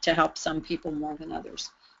help some people more than others.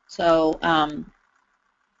 So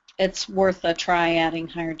it's worth a try adding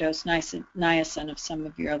higher dose niacin if some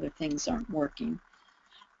of your other things aren't working.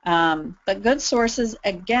 But good sources,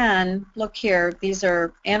 again, look here, these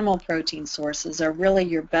are animal protein sources, are really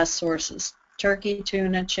your best sources. Turkey,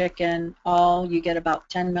 tuna, chicken, you get about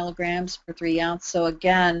 10 milligrams per 3 ounce. So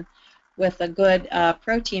again, with a good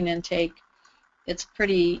protein intake, it's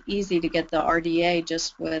pretty easy to get the RDA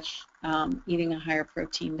just with eating a higher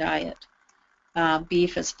protein diet.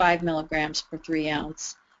 Beef is 5 milligrams per 3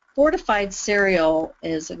 ounce. Fortified cereal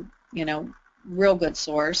is a real good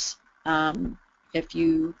source if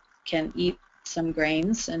you can eat some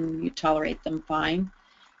grains and you tolerate them fine.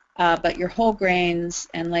 But your whole grains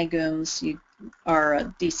and legumes are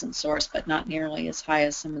a decent source, but not nearly as high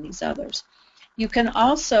as some of these others. You can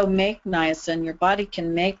also make niacin. Your body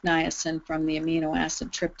can make niacin from the amino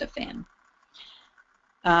acid tryptophan.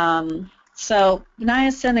 So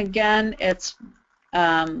niacin, again, it's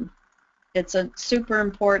a super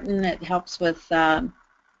important. It helps with,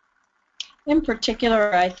 in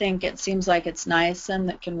particular, I think it seems like it's niacin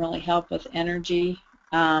that can really help with energy.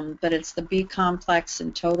 But it's the B complex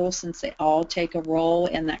in total, since they all take a role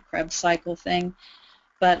in that Krebs cycle thing.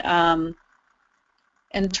 But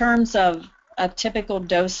in terms of a typical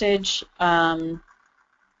dosage, I'm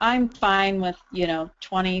fine with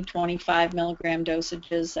 20, 25 milligram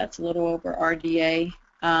dosages. That's a little over RDA,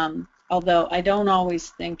 although I don't always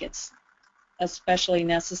think it's especially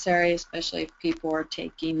necessary, especially if people are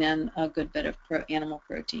taking in a good bit of animal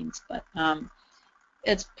proteins. But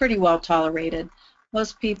it's pretty well tolerated.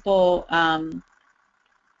 Most people, I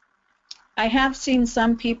have seen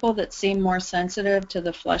some people that seem more sensitive to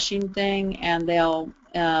the flushing thing, and they'll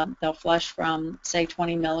flush from, say,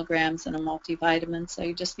 20 milligrams in a multivitamin, so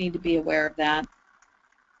you just need to be aware of that.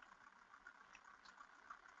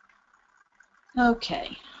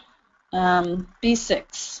 Okay,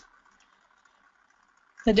 B6.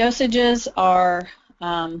 The dosages are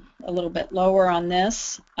a little bit lower on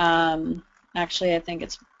this. Actually, I think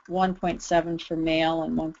it's 1.7 for male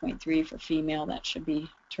and 1.3 for female. That should be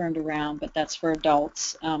turned around, but that's for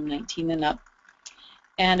adults 19 and up.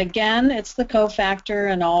 And again, it's the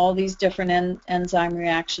cofactor and all these different enzyme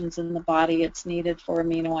reactions in the body. It's needed for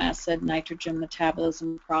amino acid, nitrogen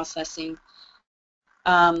metabolism, processing.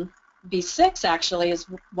 B6 actually is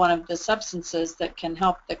one of the substances that can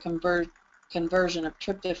help the conversion of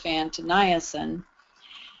tryptophan to niacin.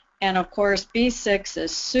 And of course, B6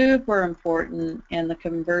 is super important in the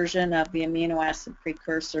conversion of the amino acid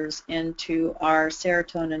precursors into our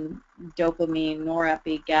serotonin, dopamine,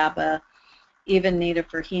 norepi, GABA, even needed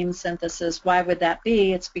for heme synthesis. Why would that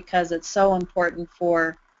be? It's because it's so important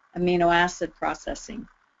for amino acid processing.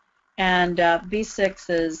 And B6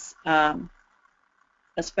 is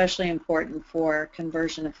especially important for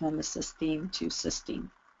conversion of homocysteine to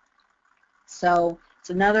cysteine. So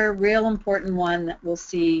it's another real important one that we'll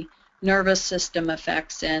see nervous system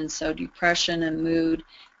effects in, so depression and mood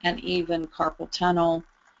and even carpal tunnel.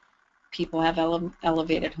 People have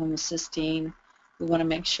elevated homocysteine. We want to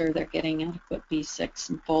make sure they're getting adequate B6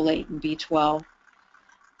 and folate and B12.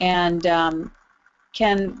 And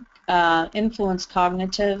can influence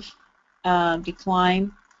cognitive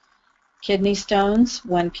decline. Kidney stones.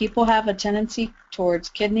 When people have a tendency towards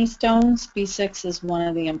kidney stones, B6 is one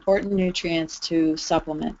of the important nutrients to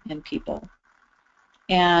supplement in people.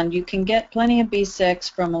 And you can get plenty of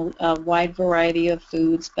B6 from a wide variety of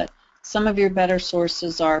foods, but some of your better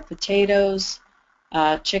sources are potatoes,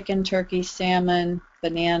 chicken, turkey, salmon,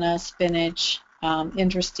 banana, spinach.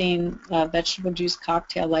 Interesting vegetable juice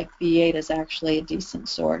cocktail like B8 is actually a decent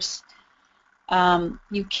source.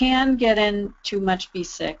 You can get in too much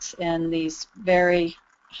B6 in these very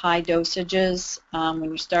high dosages when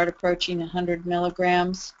you start approaching 100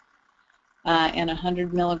 milligrams, and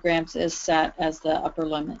 100 milligrams is set as the upper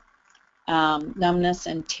limit. Numbness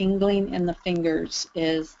and tingling in the fingers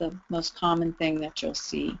is the most common thing that you'll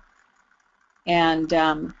see.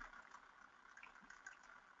 And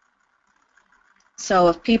so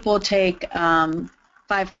if people take 500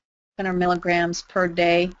 milligrams per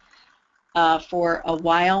day for a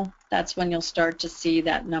while, that's when you'll start to see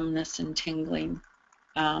that numbness and tingling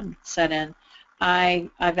set in.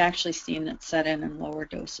 I've actually seen it set in lower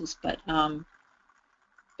doses, but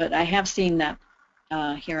I have seen that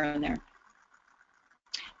here and there.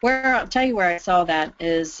 Where I'll tell you where I saw that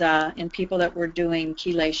is in people that were doing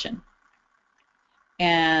chelation.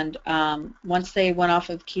 And once they went off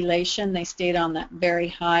of chelation, they stayed on that very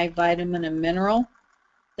high vitamin and mineral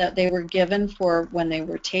that they were given for when they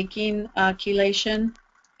were taking chelation,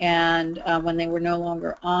 and when they were no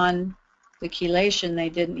longer on the chelation, they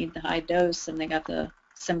didn't need the high dose and they got the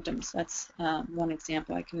symptoms. That's one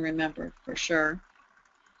example I can remember for sure.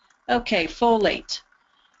 Okay, folate.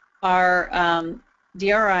 Our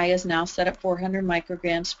DRI is now set at 400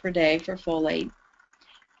 micrograms per day for folate,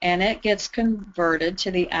 and it gets converted to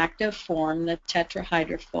the active form, the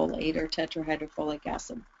tetrahydrofolate or tetrahydrofolic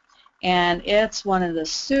acid. And it's one of the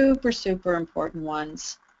super, super important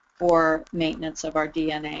ones for maintenance of our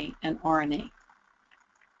DNA and RNA,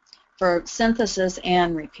 for synthesis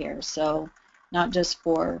and repair. So not just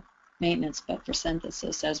for maintenance, but for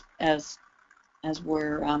synthesis as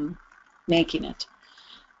we're making it.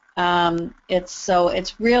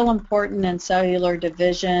 It's real important in cellular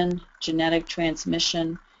division, genetic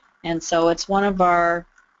transmission, and so it's one of our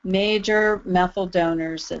major methyl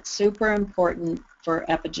donors that's super important for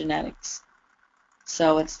epigenetics.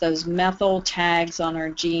 So it's those methyl tags on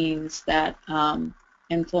our genes that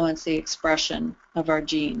influence the expression of our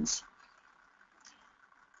genes.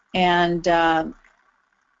 And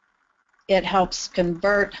it helps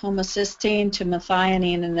convert homocysteine to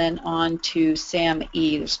methionine and then on to SAMe.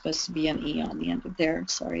 There's supposed to be an E on the end of there.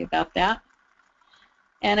 Sorry about that.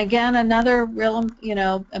 And again, another real,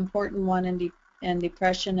 important one in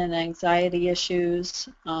depression and anxiety issues.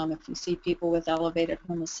 If you see people with elevated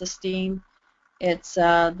homocysteine, it's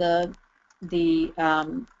the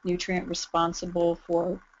nutrient responsible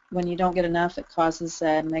for when you don't get enough, it causes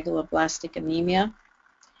megaloblastic anemia.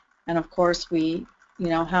 And of course,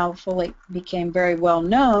 how folate became very well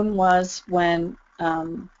known was when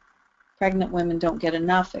pregnant women don't get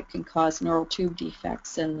enough, it can cause neural tube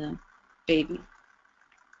defects in the baby.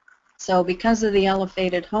 So because of the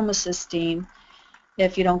elevated homocysteine,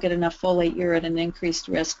 if you don't get enough folate, you're at an increased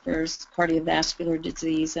risk for cardiovascular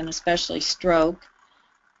disease and especially stroke,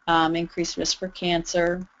 increased risk for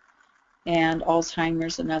cancer and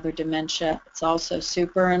Alzheimer's and other dementia. It's also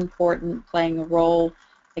super important, playing a role,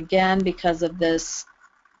 again, because of this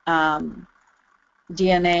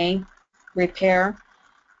DNA repair.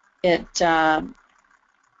 It's a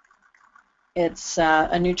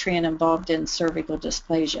nutrient involved in cervical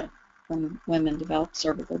dysplasia. When women develop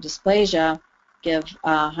cervical dysplasia, give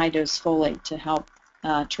high-dose folate to help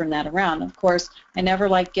turn that around. Of course, I never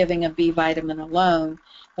like giving a B vitamin alone,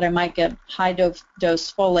 but I might give high dose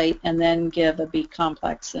folate and then give a B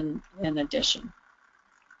complex in addition.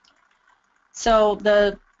 So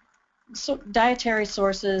the dietary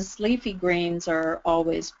sources, leafy greens are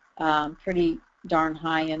always pretty darn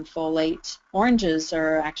high in folate. Oranges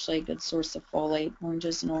are actually a good source of folate,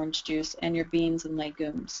 oranges and orange juice, and your beans and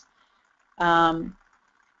legumes.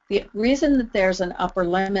 The reason that there's an upper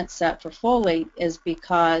limit set for folate is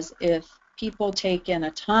because if people take in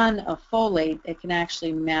a ton of folate, it can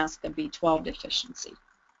actually mask a B12 deficiency.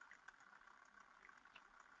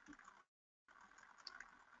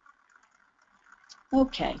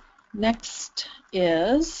 Okay, next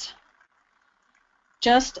is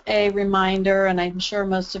just a reminder, and I'm sure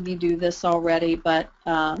most of you do this already, but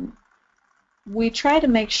we try to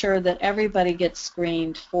make sure that everybody gets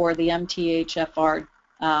screened for the MTHFR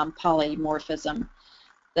polymorphism,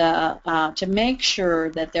 to make sure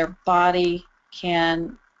that their body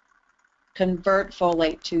can convert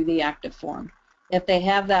folate to the active form. If they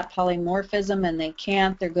have that polymorphism and they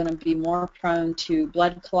can't, they're going to be more prone to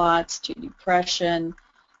blood clots, to depression,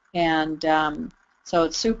 and so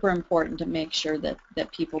it's super important to make sure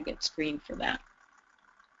that people get screened for that.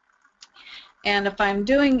 And if I'm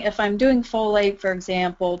doing folate, for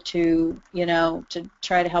example, to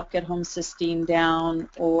try to help get homocysteine down,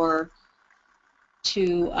 or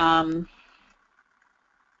to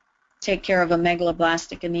take care of a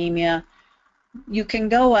megaloblastic anemia, you can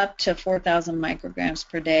go up to 4,000 micrograms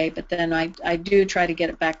per day, but then I do try to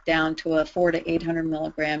get it back down to a 400 to 800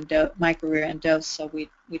 microgram dose, so we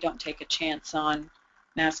don't take a chance on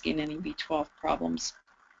masking any B12 problems.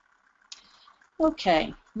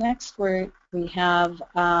 Okay, next we have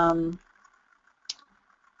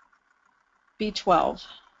B12.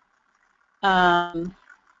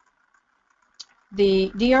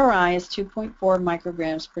 The DRI is 2.4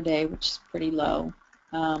 micrograms per day, which is pretty low.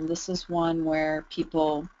 This is one where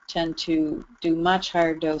people tend to do much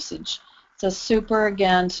higher dosage. It's a super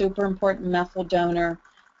important methyl donor,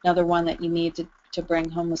 another one that you need to bring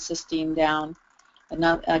homocysteine down.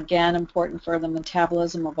 Again, important for the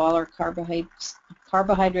metabolism of all our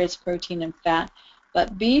carbohydrates, protein, and fat.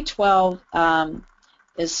 But B12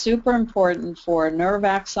 is super important for nerve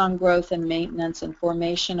axon growth and maintenance and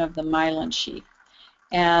formation of the myelin sheath.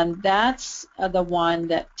 And that's the one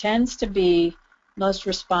that tends to be most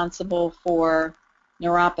responsible for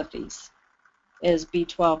neuropathies, is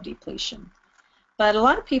B12 depletion. But a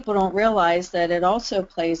lot of people don't realize that it also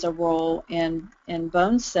plays a role in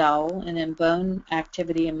bone cell and in bone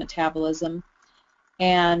activity and metabolism,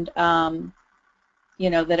 and that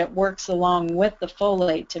it works along with the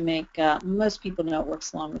folate to make, most people know it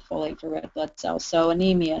works along with folate for red blood cells. So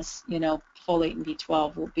anemias, folate and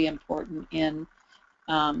B12 will be important in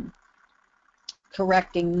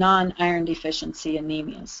correcting non-iron deficiency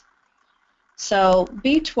anemias. So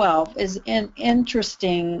B12 is an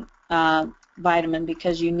interesting vitamin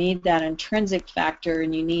because you need that intrinsic factor,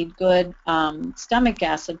 and you need good stomach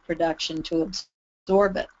acid production to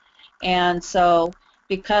absorb it. And so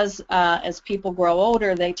because as people grow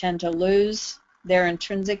older, they tend to lose their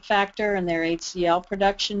intrinsic factor and their HCl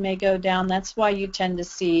production may go down. That's why you tend to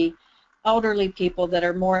see elderly people that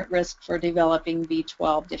are more at risk for developing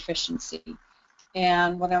B12 deficiency.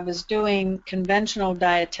 And when I was doing conventional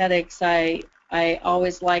dietetics, I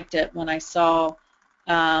always liked it when I saw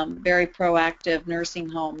very proactive nursing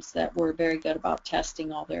homes that were very good about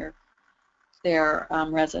testing all their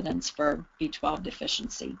residents for B12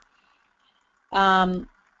 deficiency.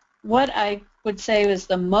 What I would say is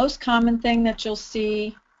the most common thing that you'll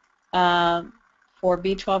see for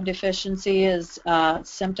B12 deficiency is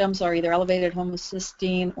symptoms are either elevated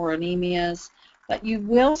homocysteine or anemias, but you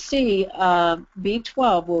will see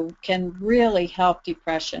B12 can really help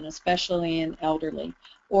depression, especially in elderly,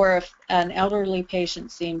 or if an elderly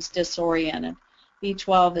patient seems disoriented.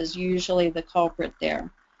 B12 is usually the culprit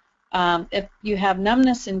there. If you have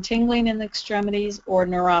numbness and tingling in the extremities or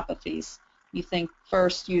neuropathies, you think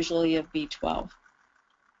first usually of B12.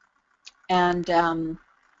 And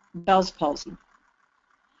Bell's palsy.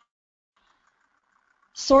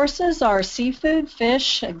 Sources are seafood,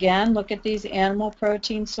 fish. Again, look at these animal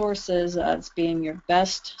protein sources as being your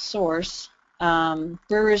best source.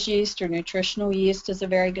 Brewer's yeast or nutritional yeast is a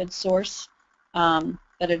very good source, but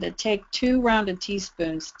it'd take 2 rounded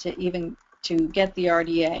teaspoons to get the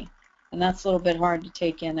RDA, and that's a little bit hard to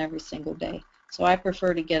take in every single day. So I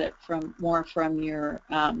prefer to get it more from your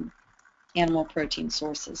animal protein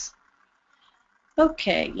sources.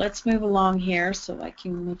 Okay, let's move along here so I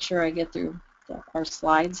can make sure I get through our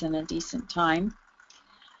slides in a decent time.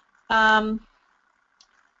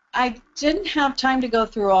 I didn't have time to go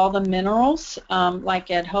through all the minerals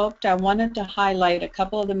like I'd hoped. I wanted to highlight a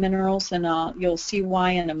couple of the minerals, and you'll see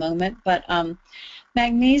why in a moment. But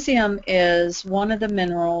magnesium is one of the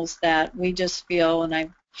minerals that we just feel, and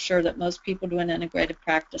I'm sure that most people do an integrated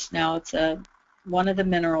practice now, it's one of the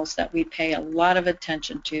minerals that we pay a lot of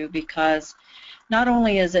attention to, because not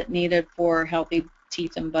only is it needed for healthy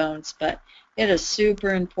teeth and bones, but it is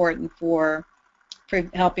super important for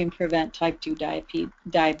helping prevent type 2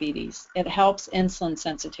 diabetes. It helps insulin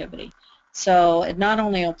sensitivity. So it not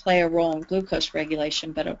only will play a role in glucose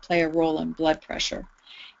regulation, but it'll play a role in blood pressure.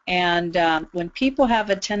 And when people have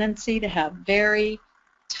a tendency to have very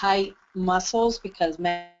tight muscles, because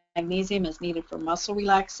magnesium is needed for muscle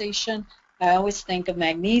relaxation, I always think of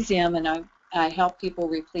magnesium, and I help people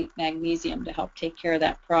replete magnesium to help take care of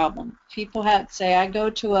that problem. People say, I go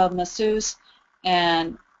to a masseuse,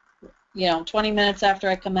 and 20 minutes after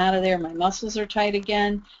I come out of there, my muscles are tight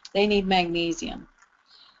again. They need magnesium.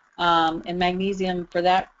 And magnesium, for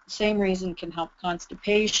that same reason, can help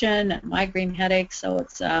constipation and migraine headaches. So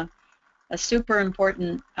it's a super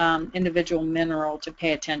important individual mineral to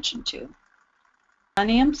pay attention to.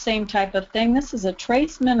 Selenium, same type of thing. This is a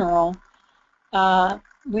trace mineral.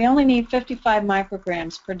 We only need 55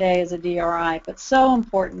 micrograms per day as a DRI, but so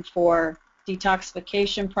important for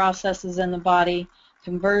detoxification processes in the body,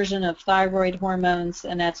 conversion of thyroid hormones,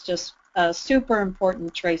 and that's just a super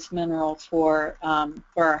important trace mineral for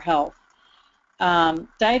our health.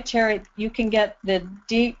 Dietary, you can get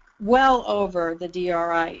well over the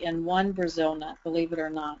DRI in one Brazil nut, believe it or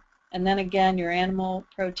not. And then again, your animal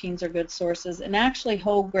proteins are good sources, and actually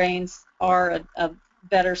whole grains are a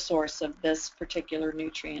better source of this particular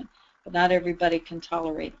nutrient, but not everybody can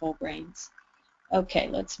tolerate whole grains. Okay,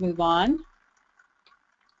 let's move on.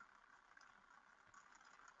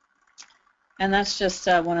 And that's just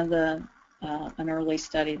one of the an early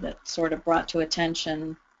study that sort of brought to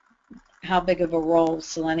attention how big of a role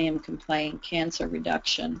selenium can play in cancer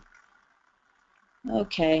reduction.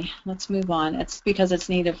 Okay, let's move on. It's because it's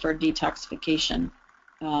needed for detoxification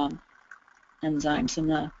enzymes in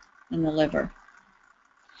the liver.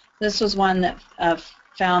 This was one that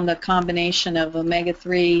found the combination of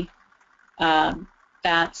omega-3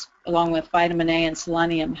 fats along with vitamin A and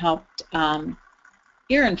selenium helped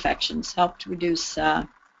ear infections, helped reduce ear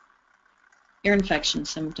infection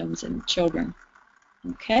symptoms in children.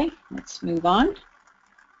 Okay, let's move on.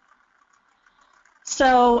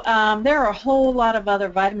 So there are a whole lot of other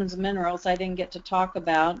vitamins and minerals I didn't get to talk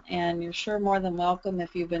about, and you're sure more than welcome,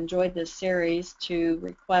 if you've enjoyed this series, to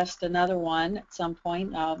request another one at some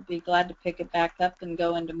point. I'll be glad to pick it back up and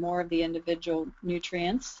go into more of the individual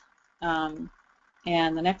nutrients. And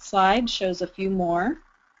the next slide shows a few more.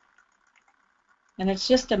 And it's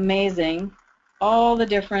just amazing, all the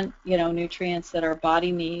different, nutrients that our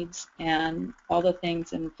body needs, and all the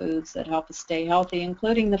things in foods that help us stay healthy,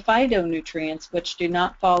 including the phytonutrients, which do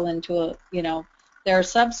not fall into there are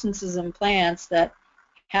substances in plants that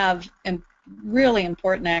have really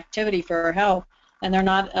important activity for our health, and they're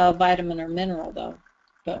not a vitamin or mineral, though,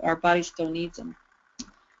 but our body still needs them.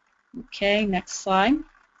 Okay, next slide.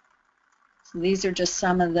 So these are just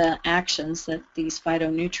some of the actions that these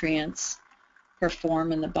phytonutrients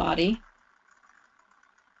perform in the body.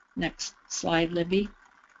 Next slide, Libby.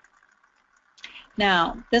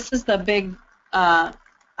 Now, this is the big, I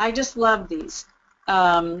just love these.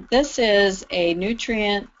 This is a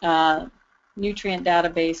nutrient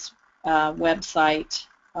database website.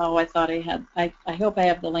 Oh, I thought I had, I hope I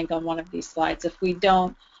have the link on one of these slides. If we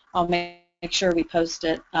don't, I'll make sure we post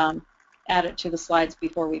it, add it to the slides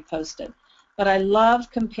before we post it. But I love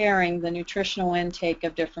comparing the nutritional intake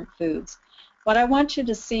of different foods. What I want you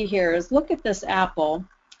to see here is look at this apple.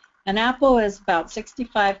 An apple is about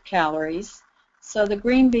 65 calories, so the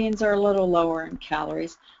green beans are a little lower in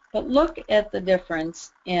calories. But look at the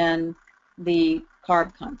difference in the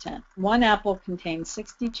carb content. One apple contains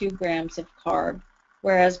 62 grams of carb,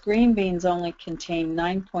 whereas green beans only contain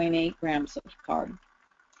 9.8 grams of carb.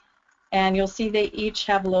 And you'll see they each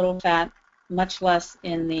have a little fat, much less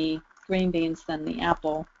in the green beans than the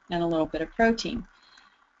apple, and a little bit of protein.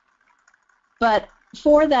 But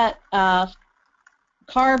for that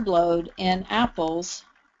carb load in apples,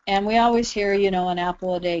 and we always hear, an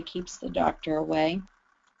apple a day keeps the doctor away.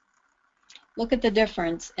 Look at the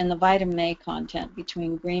difference in the vitamin A content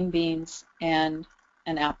between green beans and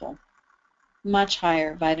an apple. Much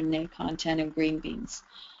higher vitamin A content in green beans.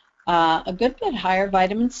 A good bit higher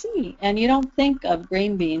vitamin C, and you don't think of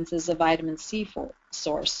green beans as a vitamin C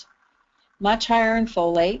source. Much higher in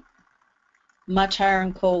folate, much higher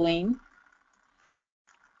in choline.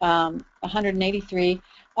 183,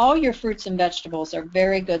 all your fruits and vegetables are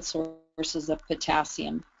very good sources of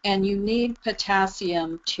potassium, and you need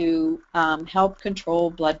potassium to help control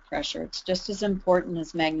blood pressure. It's just as important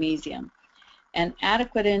as magnesium. And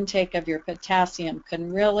adequate intake of your potassium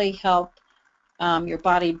can really help your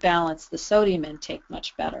body balance the sodium intake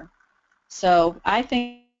much better. So I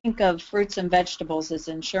think of fruits and vegetables as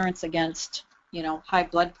insurance against, you know, high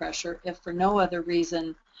blood pressure, if for no other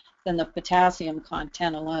reason than the potassium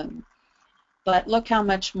content alone. But look how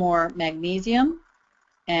much more magnesium,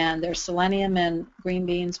 and there's selenium in green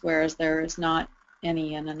beans, whereas there is not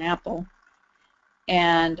any in an apple,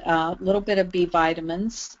 and a little bit of B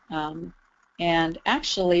vitamins, and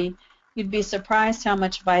actually you'd be surprised how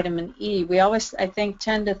much vitamin E. We always, I think,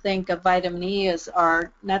 tend to think of vitamin E as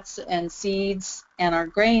our nuts and seeds and our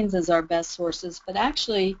grains as our best sources, but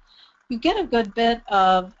actually you get a good bit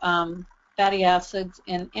of fatty acids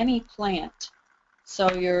in any plant.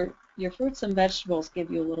 So your fruits and vegetables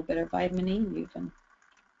give you a little bit of vitamin E even.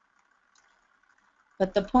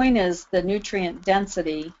 But the point is the nutrient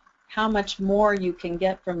density, how much more you can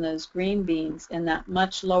get from those green beans in that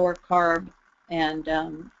much lower carb and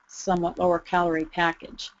somewhat lower calorie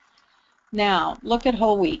package. Now, look at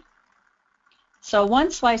whole wheat. So one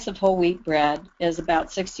slice of whole wheat bread is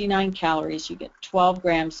about 69 calories. You get 12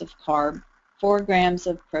 grams of carb, 4 grams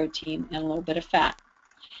of protein, and a little bit of fat.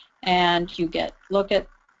 And you get, look at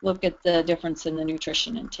the difference in the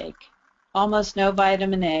nutrition intake. Almost no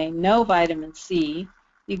vitamin A, no vitamin C.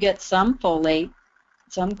 You get some folate,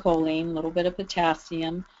 some choline, a little bit of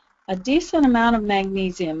potassium, a decent amount of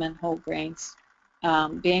magnesium in whole grains,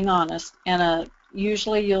 being honest, and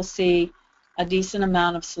usually you'll see a decent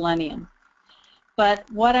amount of selenium. But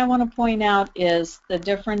what I want to point out is the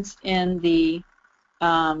difference in the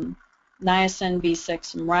niacin,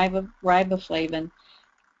 B6, and riboflavin.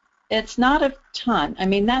 It's not a ton. I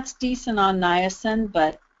mean, that's decent on niacin,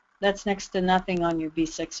 but that's next to nothing on your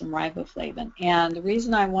B6 and riboflavin. And the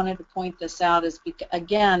reason I wanted to point this out is,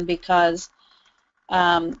 because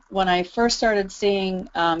when I first started seeing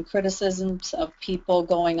criticisms of people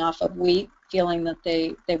going off of wheat, feeling that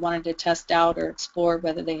they wanted to test out or explore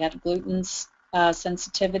whether they had gluten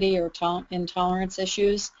sensitivity or intolerance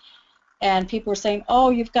issues, and people were saying,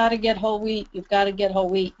 oh, you've got to get whole wheat, you've got to get whole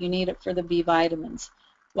wheat, you need it for the B vitamins.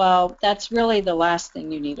 Well, that's really the last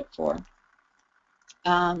thing you need it for.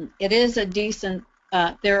 It is a decent,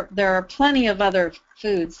 there are plenty of other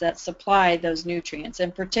foods that supply those nutrients,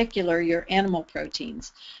 in particular your animal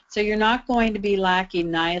proteins. So you're not going to be lacking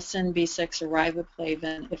niacin, B6, or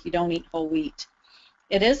riboflavin if you don't eat whole wheat.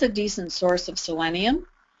 It is a decent source of selenium,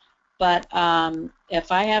 but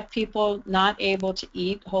if I have people not able to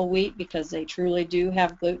eat whole wheat because they truly do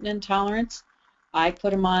have gluten intolerance, I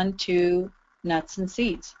put them on to nuts and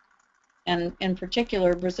seeds, and in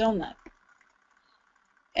particular Brazil nut.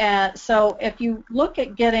 So if you look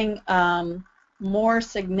at getting more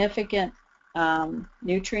significant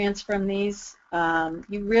nutrients from these,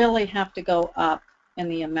 you really have to go up in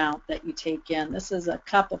the amount that you take in. This is a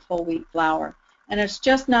cup of whole wheat flour, and it's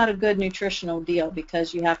just not a good nutritional deal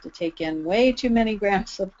because you have to take in way too many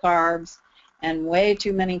grams of carbs and way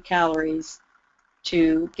too many calories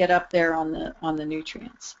to get up there on the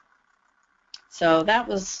nutrients. So that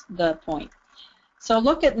was the point. So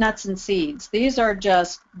look at nuts and seeds. These are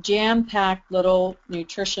just jam-packed little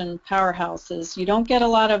nutrition powerhouses. You don't get a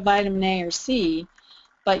lot of vitamin A or C,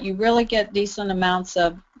 but you really get decent amounts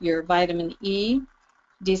of your vitamin E,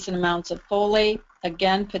 decent amounts of folate,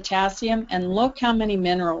 again potassium, and look how many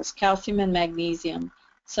minerals, calcium and magnesium.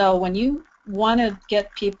 So when you want to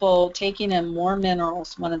get people taking in more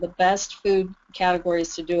minerals, one of the best food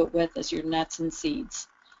categories to do it with is your nuts and seeds.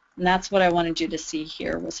 And that's what I wanted you to see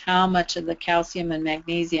here, was how much of the calcium and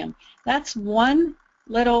magnesium. That's 1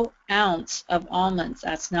 little ounce of almonds.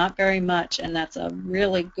 That's not very much, and that's a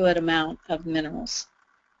really good amount of minerals.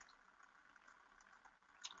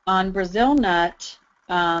 On Brazil nut,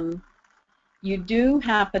 you do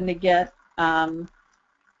happen to get, I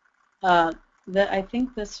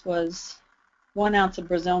think this was 1 ounce of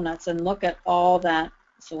Brazil nuts, and look at all that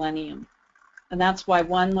selenium. And that's why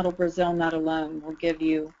 1 little Brazil nut alone will give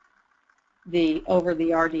you over the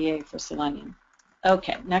RDA for selenium.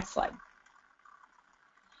 Okay, next slide.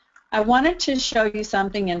 I wanted to show you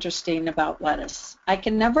something interesting about lettuce. I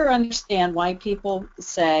can never understand why people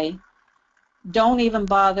say don't even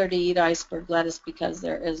bother to eat iceberg lettuce because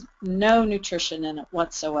there is no nutrition in it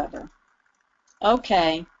whatsoever.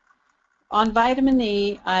 Okay, on vitamin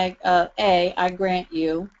E, I grant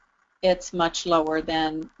you, it's much lower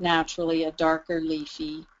than naturally a darker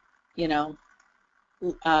leafy,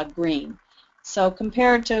 green. So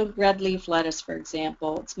compared to red leaf lettuce, for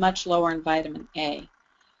example, it's much lower in vitamin A.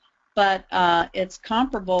 but it's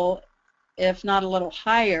comparable, if not a little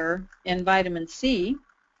higher, in vitamin C.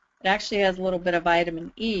 It actually has a little bit of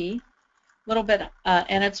vitamin E, a little bit,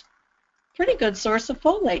 and it's a pretty good source of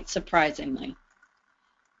folate, surprisingly.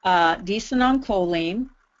 Decent on choline,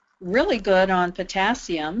 really good on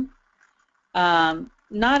potassium,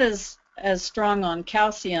 not as strong on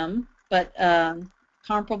calcium, but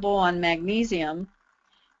comparable on magnesium.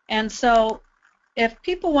 And so if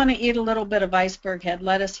people want to eat a little bit of iceberg head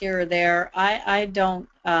lettuce here or there, I don't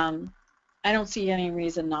see any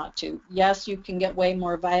reason not to. Yes, you can get way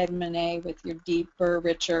more vitamin A with your deeper,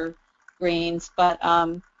 richer greens, but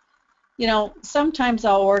you know, sometimes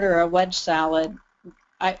I'll order a wedge salad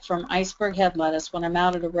from iceberg head lettuce when I'm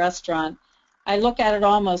out at a restaurant. I look at it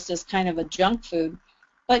almost as kind of a junk food,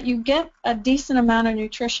 but you get a decent amount of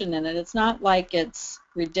nutrition in it. It's not like it's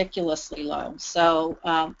ridiculously low. So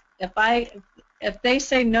if they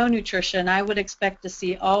say no nutrition, I would expect to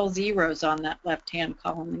see all zeros on that left-hand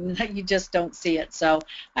column, and you just don't see it. So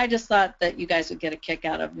I just thought that you guys would get a kick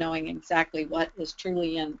out of knowing exactly what is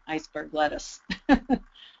truly in iceberg lettuce.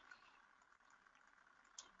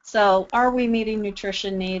 So are we meeting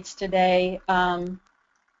nutrition needs today?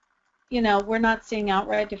 You know, we're not seeing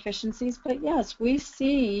outright deficiencies, but yes, we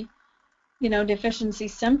see, you know, deficiency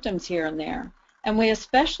symptoms here and there. And we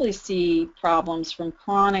especially see problems from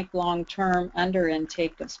chronic long-term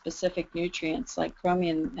underintake of specific nutrients like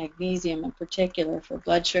chromium and magnesium in particular for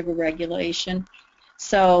blood sugar regulation.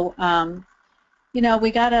 So, you know,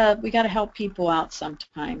 we gotta help people out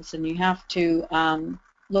sometimes, and you have to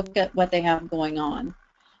look at what they have going on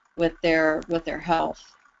with their health.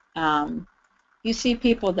 You see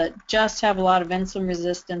people that just have a lot of insulin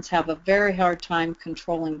resistance, have a very hard time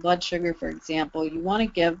controlling blood sugar, for example. You want to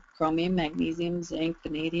give chromium, magnesium, zinc,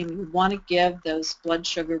 vanadium. You want to give those blood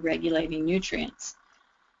sugar regulating nutrients.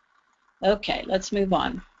 Okay, let's move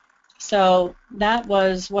on. So that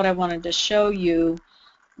was what I wanted to show you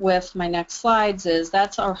with my next slides. Is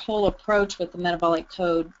that's our whole approach with the metabolic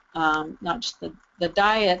code. Not just the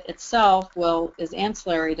diet itself is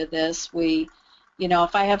ancillary to this. You know,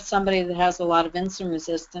 if I have somebody that has a lot of insulin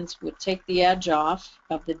resistance, we'll take the edge off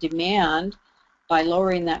of the demand by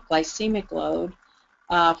lowering that glycemic load.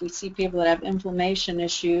 If we see people that have inflammation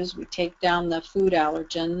issues, we take down the food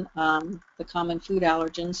allergen, the common food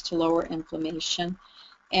allergens to lower inflammation.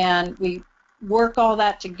 And we work all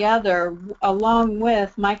that together along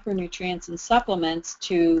with micronutrients and supplements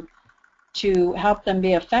to help them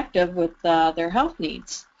be effective with their health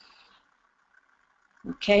needs.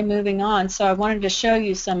 Okay, moving on. So I wanted to show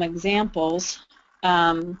you some examples.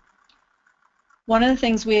 One of the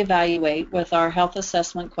things we evaluate with our health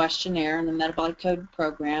assessment questionnaire in the metabolic code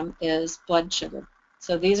program is blood sugar.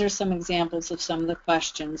 So these are some examples of some of the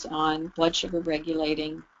questions on blood sugar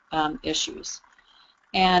regulating issues.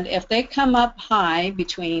 And if they come up high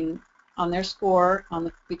on their score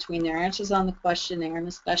between their answers on the questionnaire, and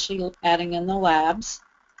especially adding in the labs.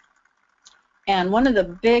 And one of the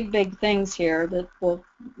big things here that will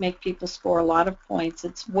make people score a lot of points,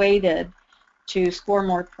 it's weighted to score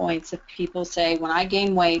more points if people say, when I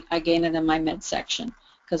gain weight, I gain it in my midsection,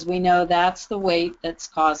 because we know that's the weight that's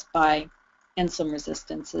caused by insulin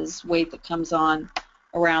resistance, is weight that comes on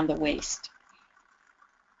around the waist.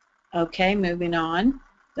 Okay, moving on.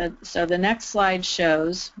 So the next slide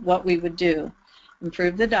shows what we would do.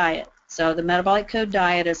 Improve the diet. So the metabolic code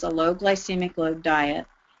diet is a low glycemic load diet.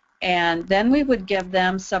 And then we would give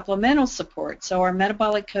them supplemental support. So our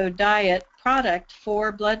metabolic code diet product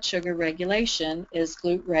for blood sugar regulation is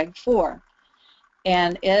GluteReg4.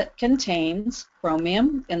 And it contains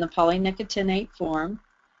chromium in the polynicotinate form,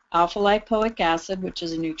 alpha-lipoic acid, which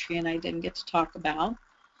is a nutrient I didn't get to talk about,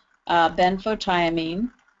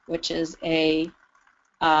 benfotiamine, which is a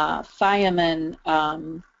thiamine,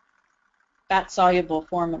 fat-soluble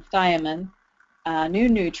form of thiamine, a new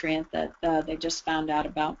nutrient that they just found out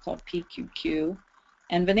about called PQQ,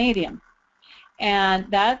 and vanadium. And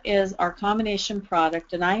that is our combination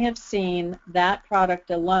product, and I have seen that product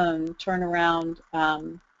alone turn around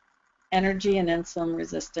energy and insulin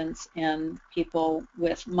resistance in people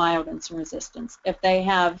with mild insulin resistance. If they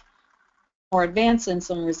have more advanced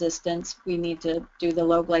insulin resistance, we need to do the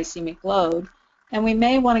low glycemic load, and we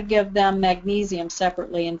may want to give them magnesium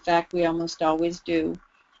separately. In fact, we almost always do.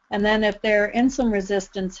 And then if their insulin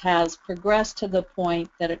resistance has progressed to the point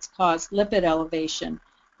that it's caused lipid elevation,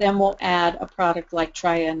 then we'll add a product like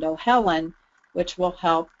triendohelin, which will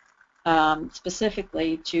help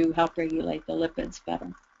specifically to help regulate the lipids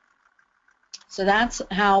better. So that's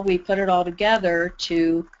how we put it all together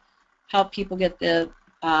to help people get the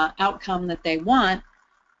outcome that they want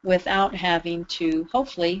without having to,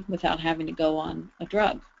 hopefully, without having to go on a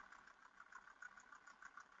drug.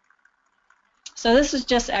 So this is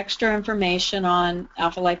just extra information on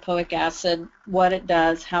alpha-lipoic acid, what it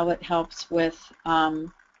does, how it helps with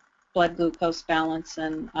blood glucose balance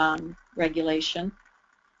and regulation.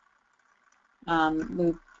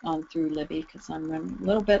 Move on through Libby because I'm running a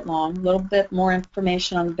little bit long. A little bit more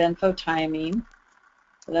information on benfotiamine.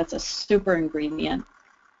 So that's a super ingredient.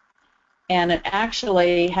 And it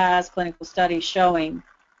actually has clinical studies showing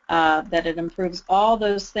that it improves all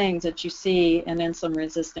those things that you see in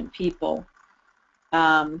insulin-resistant people.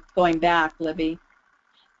 Going back, Libby,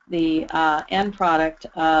 the end product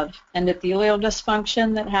of endothelial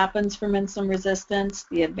dysfunction that happens from insulin resistance,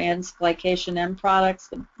 the advanced glycation end products,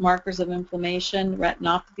 the markers of inflammation,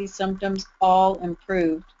 retinopathy symptoms, all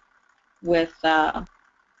improved with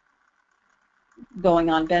going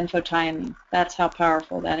on benfotiamine. That's how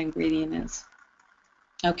powerful that ingredient is.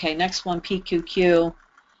 Okay, next one, PQQ.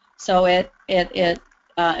 So it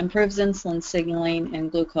improves insulin signaling and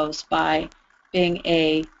glucose by being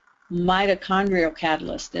a mitochondrial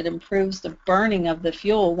catalyst. It improves the burning of the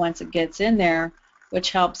fuel once it gets in there,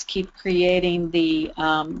 which helps keep creating the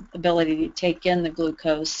ability to take in the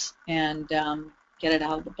glucose and get it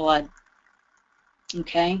out of the blood.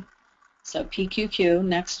 Okay, so PQQ,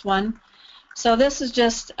 next one. So this is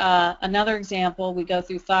just another example. We go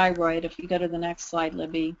through thyroid. If you go to the next slide,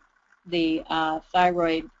 Libby, the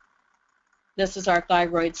thyroid, this is our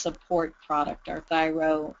thyroid support product, our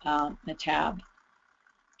Thyrometab.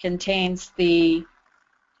 Contains the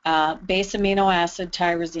base amino acid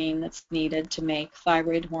tyrosine that's needed to make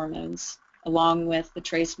thyroid hormones, along with the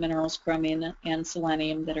trace minerals chromium and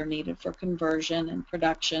selenium that are needed for conversion and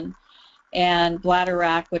production, and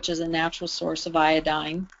bladderwrack, which is a natural source of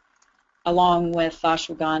iodine, along with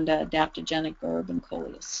ashwagandha, adaptogenic herb, and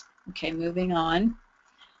coleus. Okay, moving on.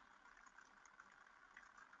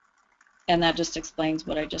 And that just explains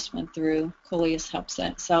what I just went through. Coleus helps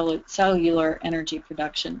that cellular energy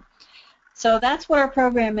production. So that's what our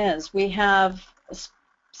program is. We have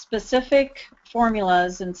specific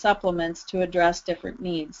formulas and supplements to address different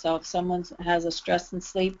needs. So if someone has a stress and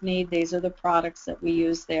sleep need, these are the products that we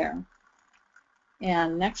use there.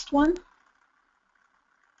 And next one.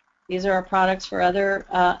 These are our products for other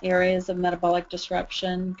areas of metabolic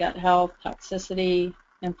disruption, gut health, toxicity,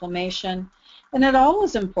 inflammation. And it all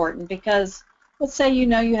is important because let's say you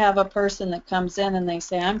have a person that comes in and they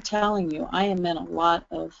say, I'm telling you, I am in a lot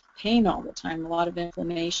of pain all the time, a lot of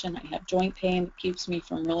inflammation. I have joint pain. It keeps me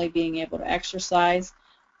from really being able to exercise.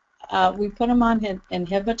 We put them on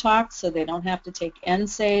Inhibitox so they don't have to take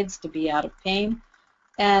NSAIDs to be out of pain.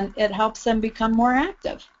 And it helps them become more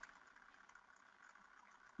active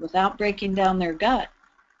without breaking down their gut.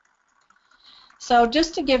 So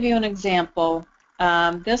just to give you an example,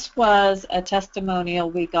 this was a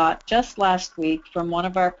testimonial we got just last week from one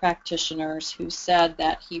of our practitioners who said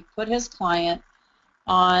that he put his client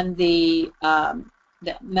on the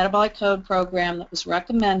metabolic code program that was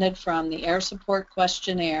recommended from the Air Support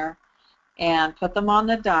Questionnaire and put them on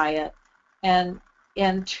the diet, and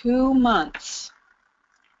in 2 months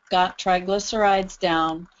got triglycerides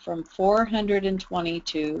down from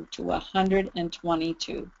 422 to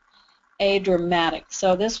 122. Dramatic.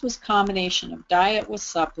 So this was combination of diet with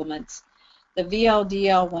supplements. The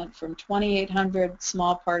VLDL went from 2,800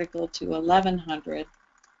 small particle to 1,100,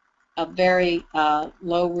 a very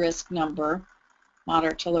low risk number,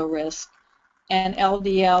 moderate to low risk. And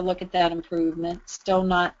LDL, look at that improvement, still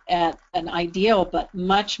not at an ideal, but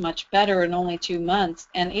much, much better in only 2 months.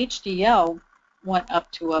 And HDL went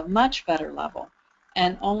up to a much better level,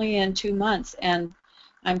 and only in 2 months. And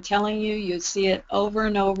I'm telling you, you see it over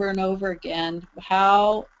and over and over again,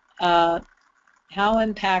 how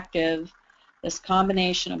impactful this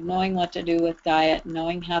combination of knowing what to do with diet,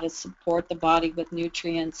 knowing how to support the body with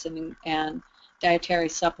nutrients and dietary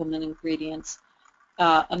supplement ingredients.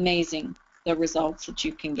 Amazing, the results that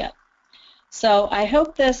you can get. So I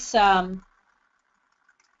hope this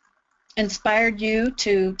inspired you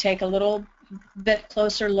to take a little bit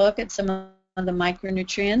closer look at some of the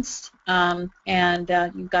micronutrients, and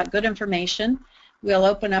you've got good information. We'll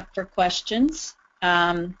open up for questions.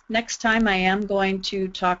 Next time I am going to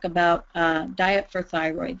talk about diet for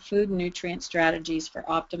thyroid, food and nutrient strategies for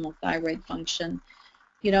optimal thyroid function.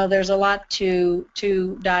 There's a lot to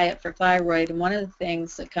diet for thyroid, and one of the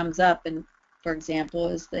things that comes up, for example,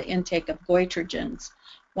 is the intake of goitrogens.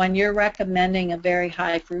 When you're recommending a very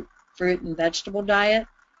high fruit and vegetable diet,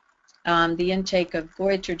 the intake of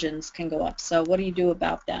goitrogens can go up. So what do you do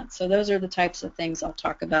about that? So those are the types of things I'll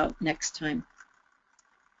talk about next time.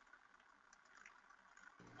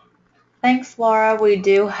 Thanks, Laura. We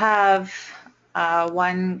do have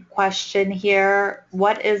One question here,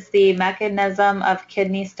 what is the mechanism of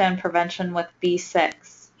kidney stone prevention with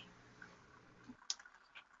B6?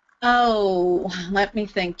 Oh, let me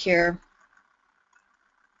think here.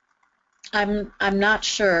 I'm not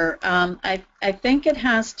sure. I think it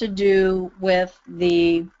has to do with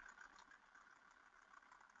the.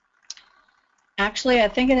 Actually, I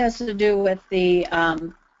think it has to do with the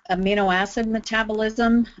amino acid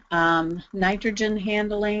metabolism, nitrogen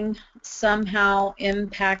handling, somehow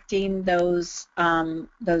impacting those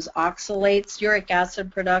oxalates, uric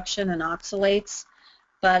acid production and oxalates.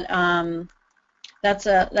 But that's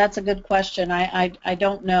a good question. I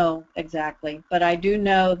don't know exactly, but I do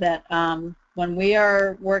know that when we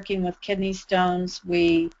are working with kidney stones,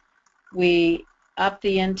 we up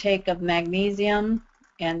the intake of magnesium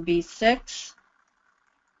and B6,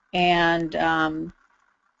 and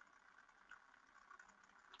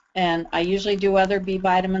I usually do other B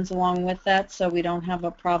vitamins along with that, so we don't have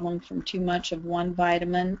a problem from too much of one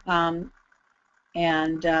vitamin.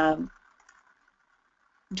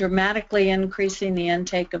 Dramatically increasing the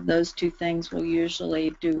intake of those two things will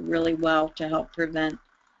usually do really well to help prevent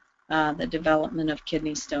the development of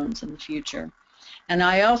kidney stones in the future. And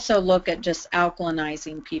I also look at just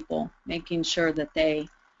alkalinizing people, making sure that they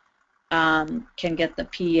can get the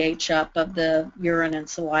pH up of the urine and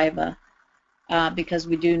saliva, because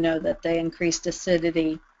we do know that the increased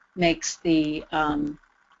acidity makes the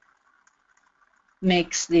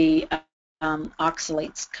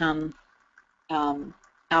oxalates come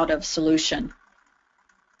out of solution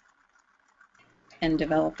and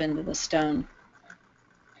develop into the stone.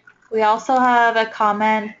 We also have a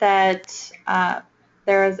comment that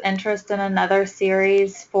there is interest in another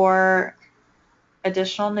series for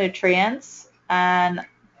additional nutrients. And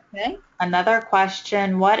Okay. another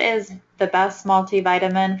question, what is the best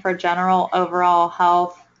multivitamin for general overall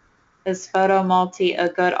health? Is Photo Multi a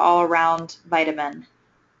good all-around vitamin?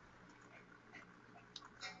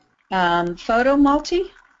 Photo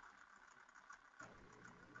Multi?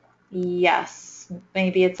 Yes,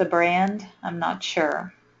 maybe it's a brand. I'm not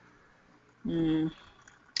sure. You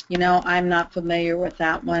know, I'm not familiar with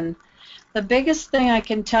that one. The biggest thing I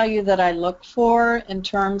can tell you that I look for in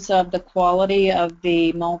terms of the quality of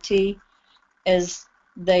the multi is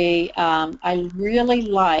I really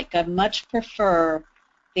like, I much prefer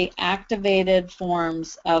the activated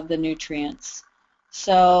forms of the nutrients.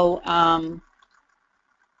 So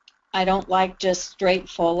I don't like just straight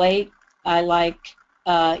folate. I like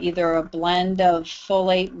either a blend of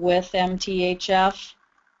folate with MTHF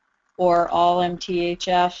or all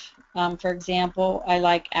MTHF. For example, I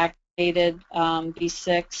like activated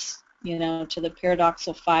B6, you know, to the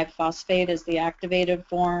pyridoxal 5-phosphate as the activated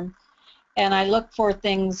form. And I look for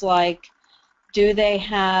things like, do they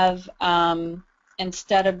have,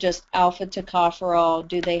 instead of just alpha tocopherol,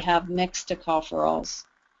 do they have mixed tocopherols?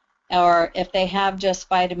 Or if they have just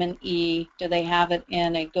vitamin E, do they have it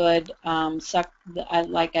in a good,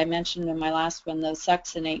 like I mentioned in my last one, the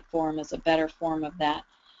succinate form is a better form of that.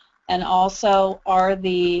 And also, are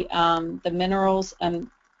the minerals in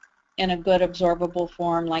a good absorbable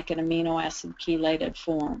form, like an amino acid chelated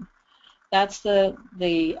form? That's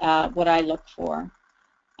what I look for.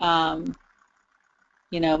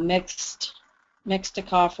 You know, mixed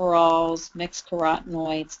tocopherols, mixed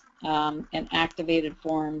carotenoids, and activated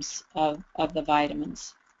forms of the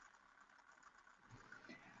vitamins.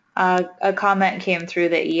 A comment came through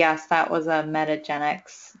that yes, that was a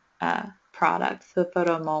Metagenics product, the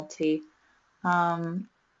Photo Multi.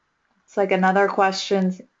 It's like another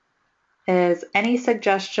question is, any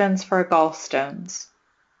suggestions for gallstones?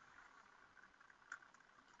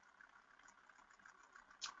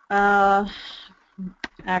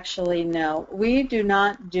 Actually, no. We do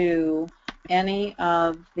not do any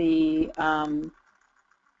of the,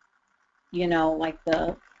 you know, like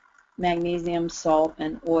the magnesium, salt,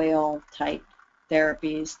 and oil type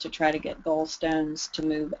therapies to try to get gallstones to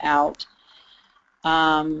move out.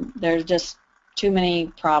 There's just too many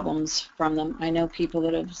problems from them. I know people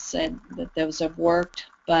that have said that those have worked,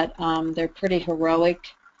 but they're pretty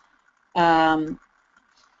heroic. The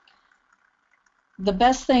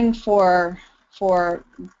best thing for the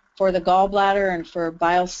gallbladder and for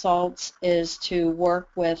bile salts is to work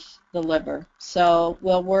with the liver. So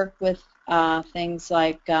we'll work with things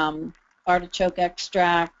like artichoke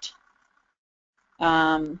extract,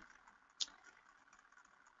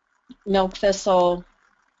 milk thistle,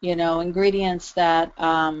 you know, ingredients that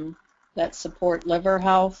that support liver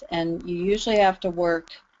health, and you usually have to work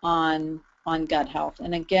on gut health.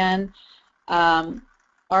 And again,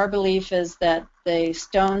 our belief is that the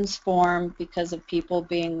stones form because of people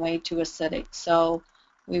being way too acidic. So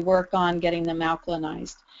We work on getting them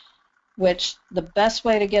alkalinized, which the best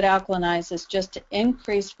way to get alkalinized is just to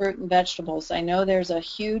increase fruit and vegetables. I know there's a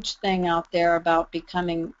huge thing out there about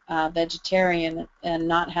becoming vegetarian and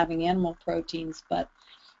not having animal proteins, but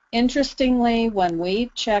interestingly, when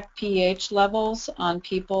we check pH levels on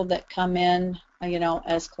people that come in,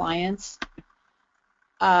 as clients,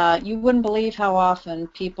 you wouldn't believe how often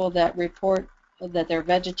people that report that they're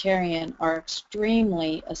vegetarian are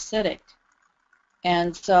extremely acidic.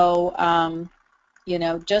 And so,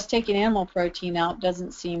 just taking animal protein out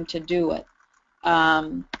doesn't seem to do it.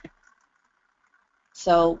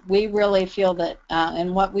 So we really feel that,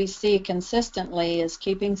 and what we see consistently is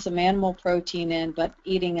keeping some animal protein in, but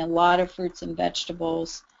eating a lot of fruits and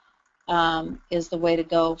vegetables is the way to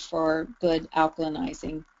go for good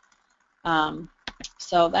alkalinizing.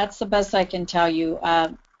 So that's the best I can tell you.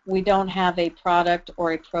 We don't have a product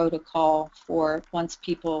or a protocol for once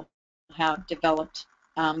people have developed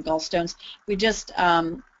gallstones. We just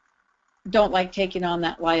don't like taking on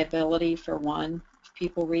that liability, for one. If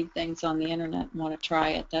people read things on the internet and want to try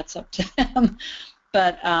it, that's up to them.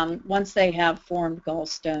 But once they have formed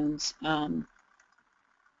gallstones,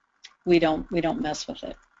 we don't mess with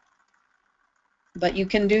it. But you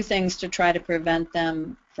can do things to try to prevent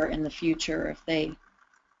them for in the future if they.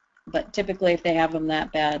 But typically, if they have them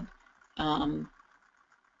that bad,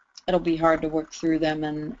 it'll be hard to work through them,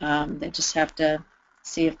 and they just have to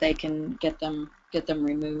see if they can get them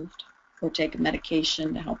removed or take a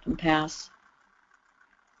medication to help them pass.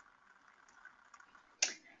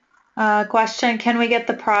 Question, can we get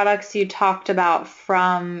the products you talked about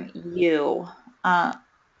from you?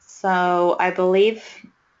 So I believe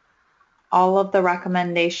all of the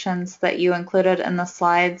recommendations that you included in the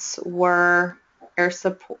slides were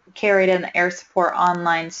carried in the Air Support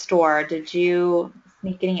online store. Did you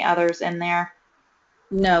sneak any others in there?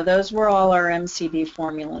 No, those were all our MCD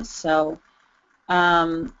formulas. So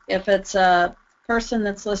if it's a person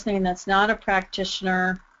that's listening that's not a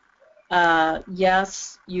practitioner,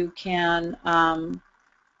 yes, you can.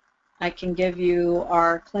 I can give you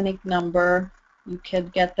our clinic number. You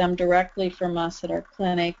could get them directly from us at our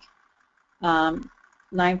clinic,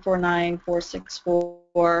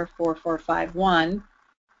 949-464-4451.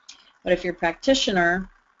 But if you're a practitioner,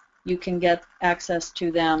 you can get access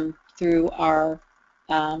to them through our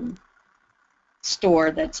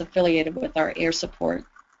store that's affiliated with our Air Support,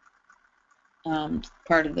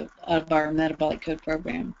 part of our metabolic code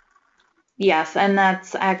program. Yes, and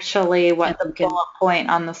that's actually what the bullet point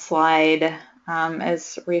on the slide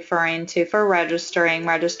is referring to for registering.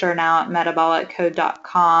 Register now at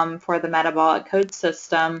metaboliccode.com for the metabolic code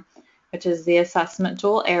system, which is the assessment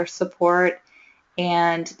tool, Air Support,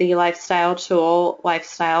 and the lifestyle tool,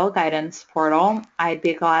 lifestyle guidance portal. I'd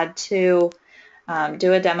be glad to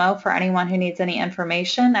do a demo for anyone who needs any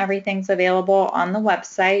information. Everything's available on the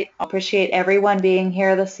website. I appreciate everyone being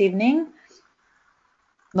here this evening.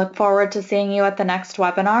 Look forward to seeing you at the next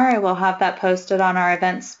webinar. I will have that posted on our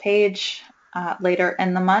events page later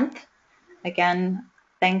in the month. Again,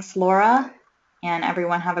 thanks, Laura, and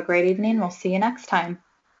everyone have a great evening. We'll see you next time.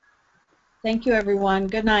 Thank you, everyone.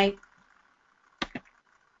 Good night.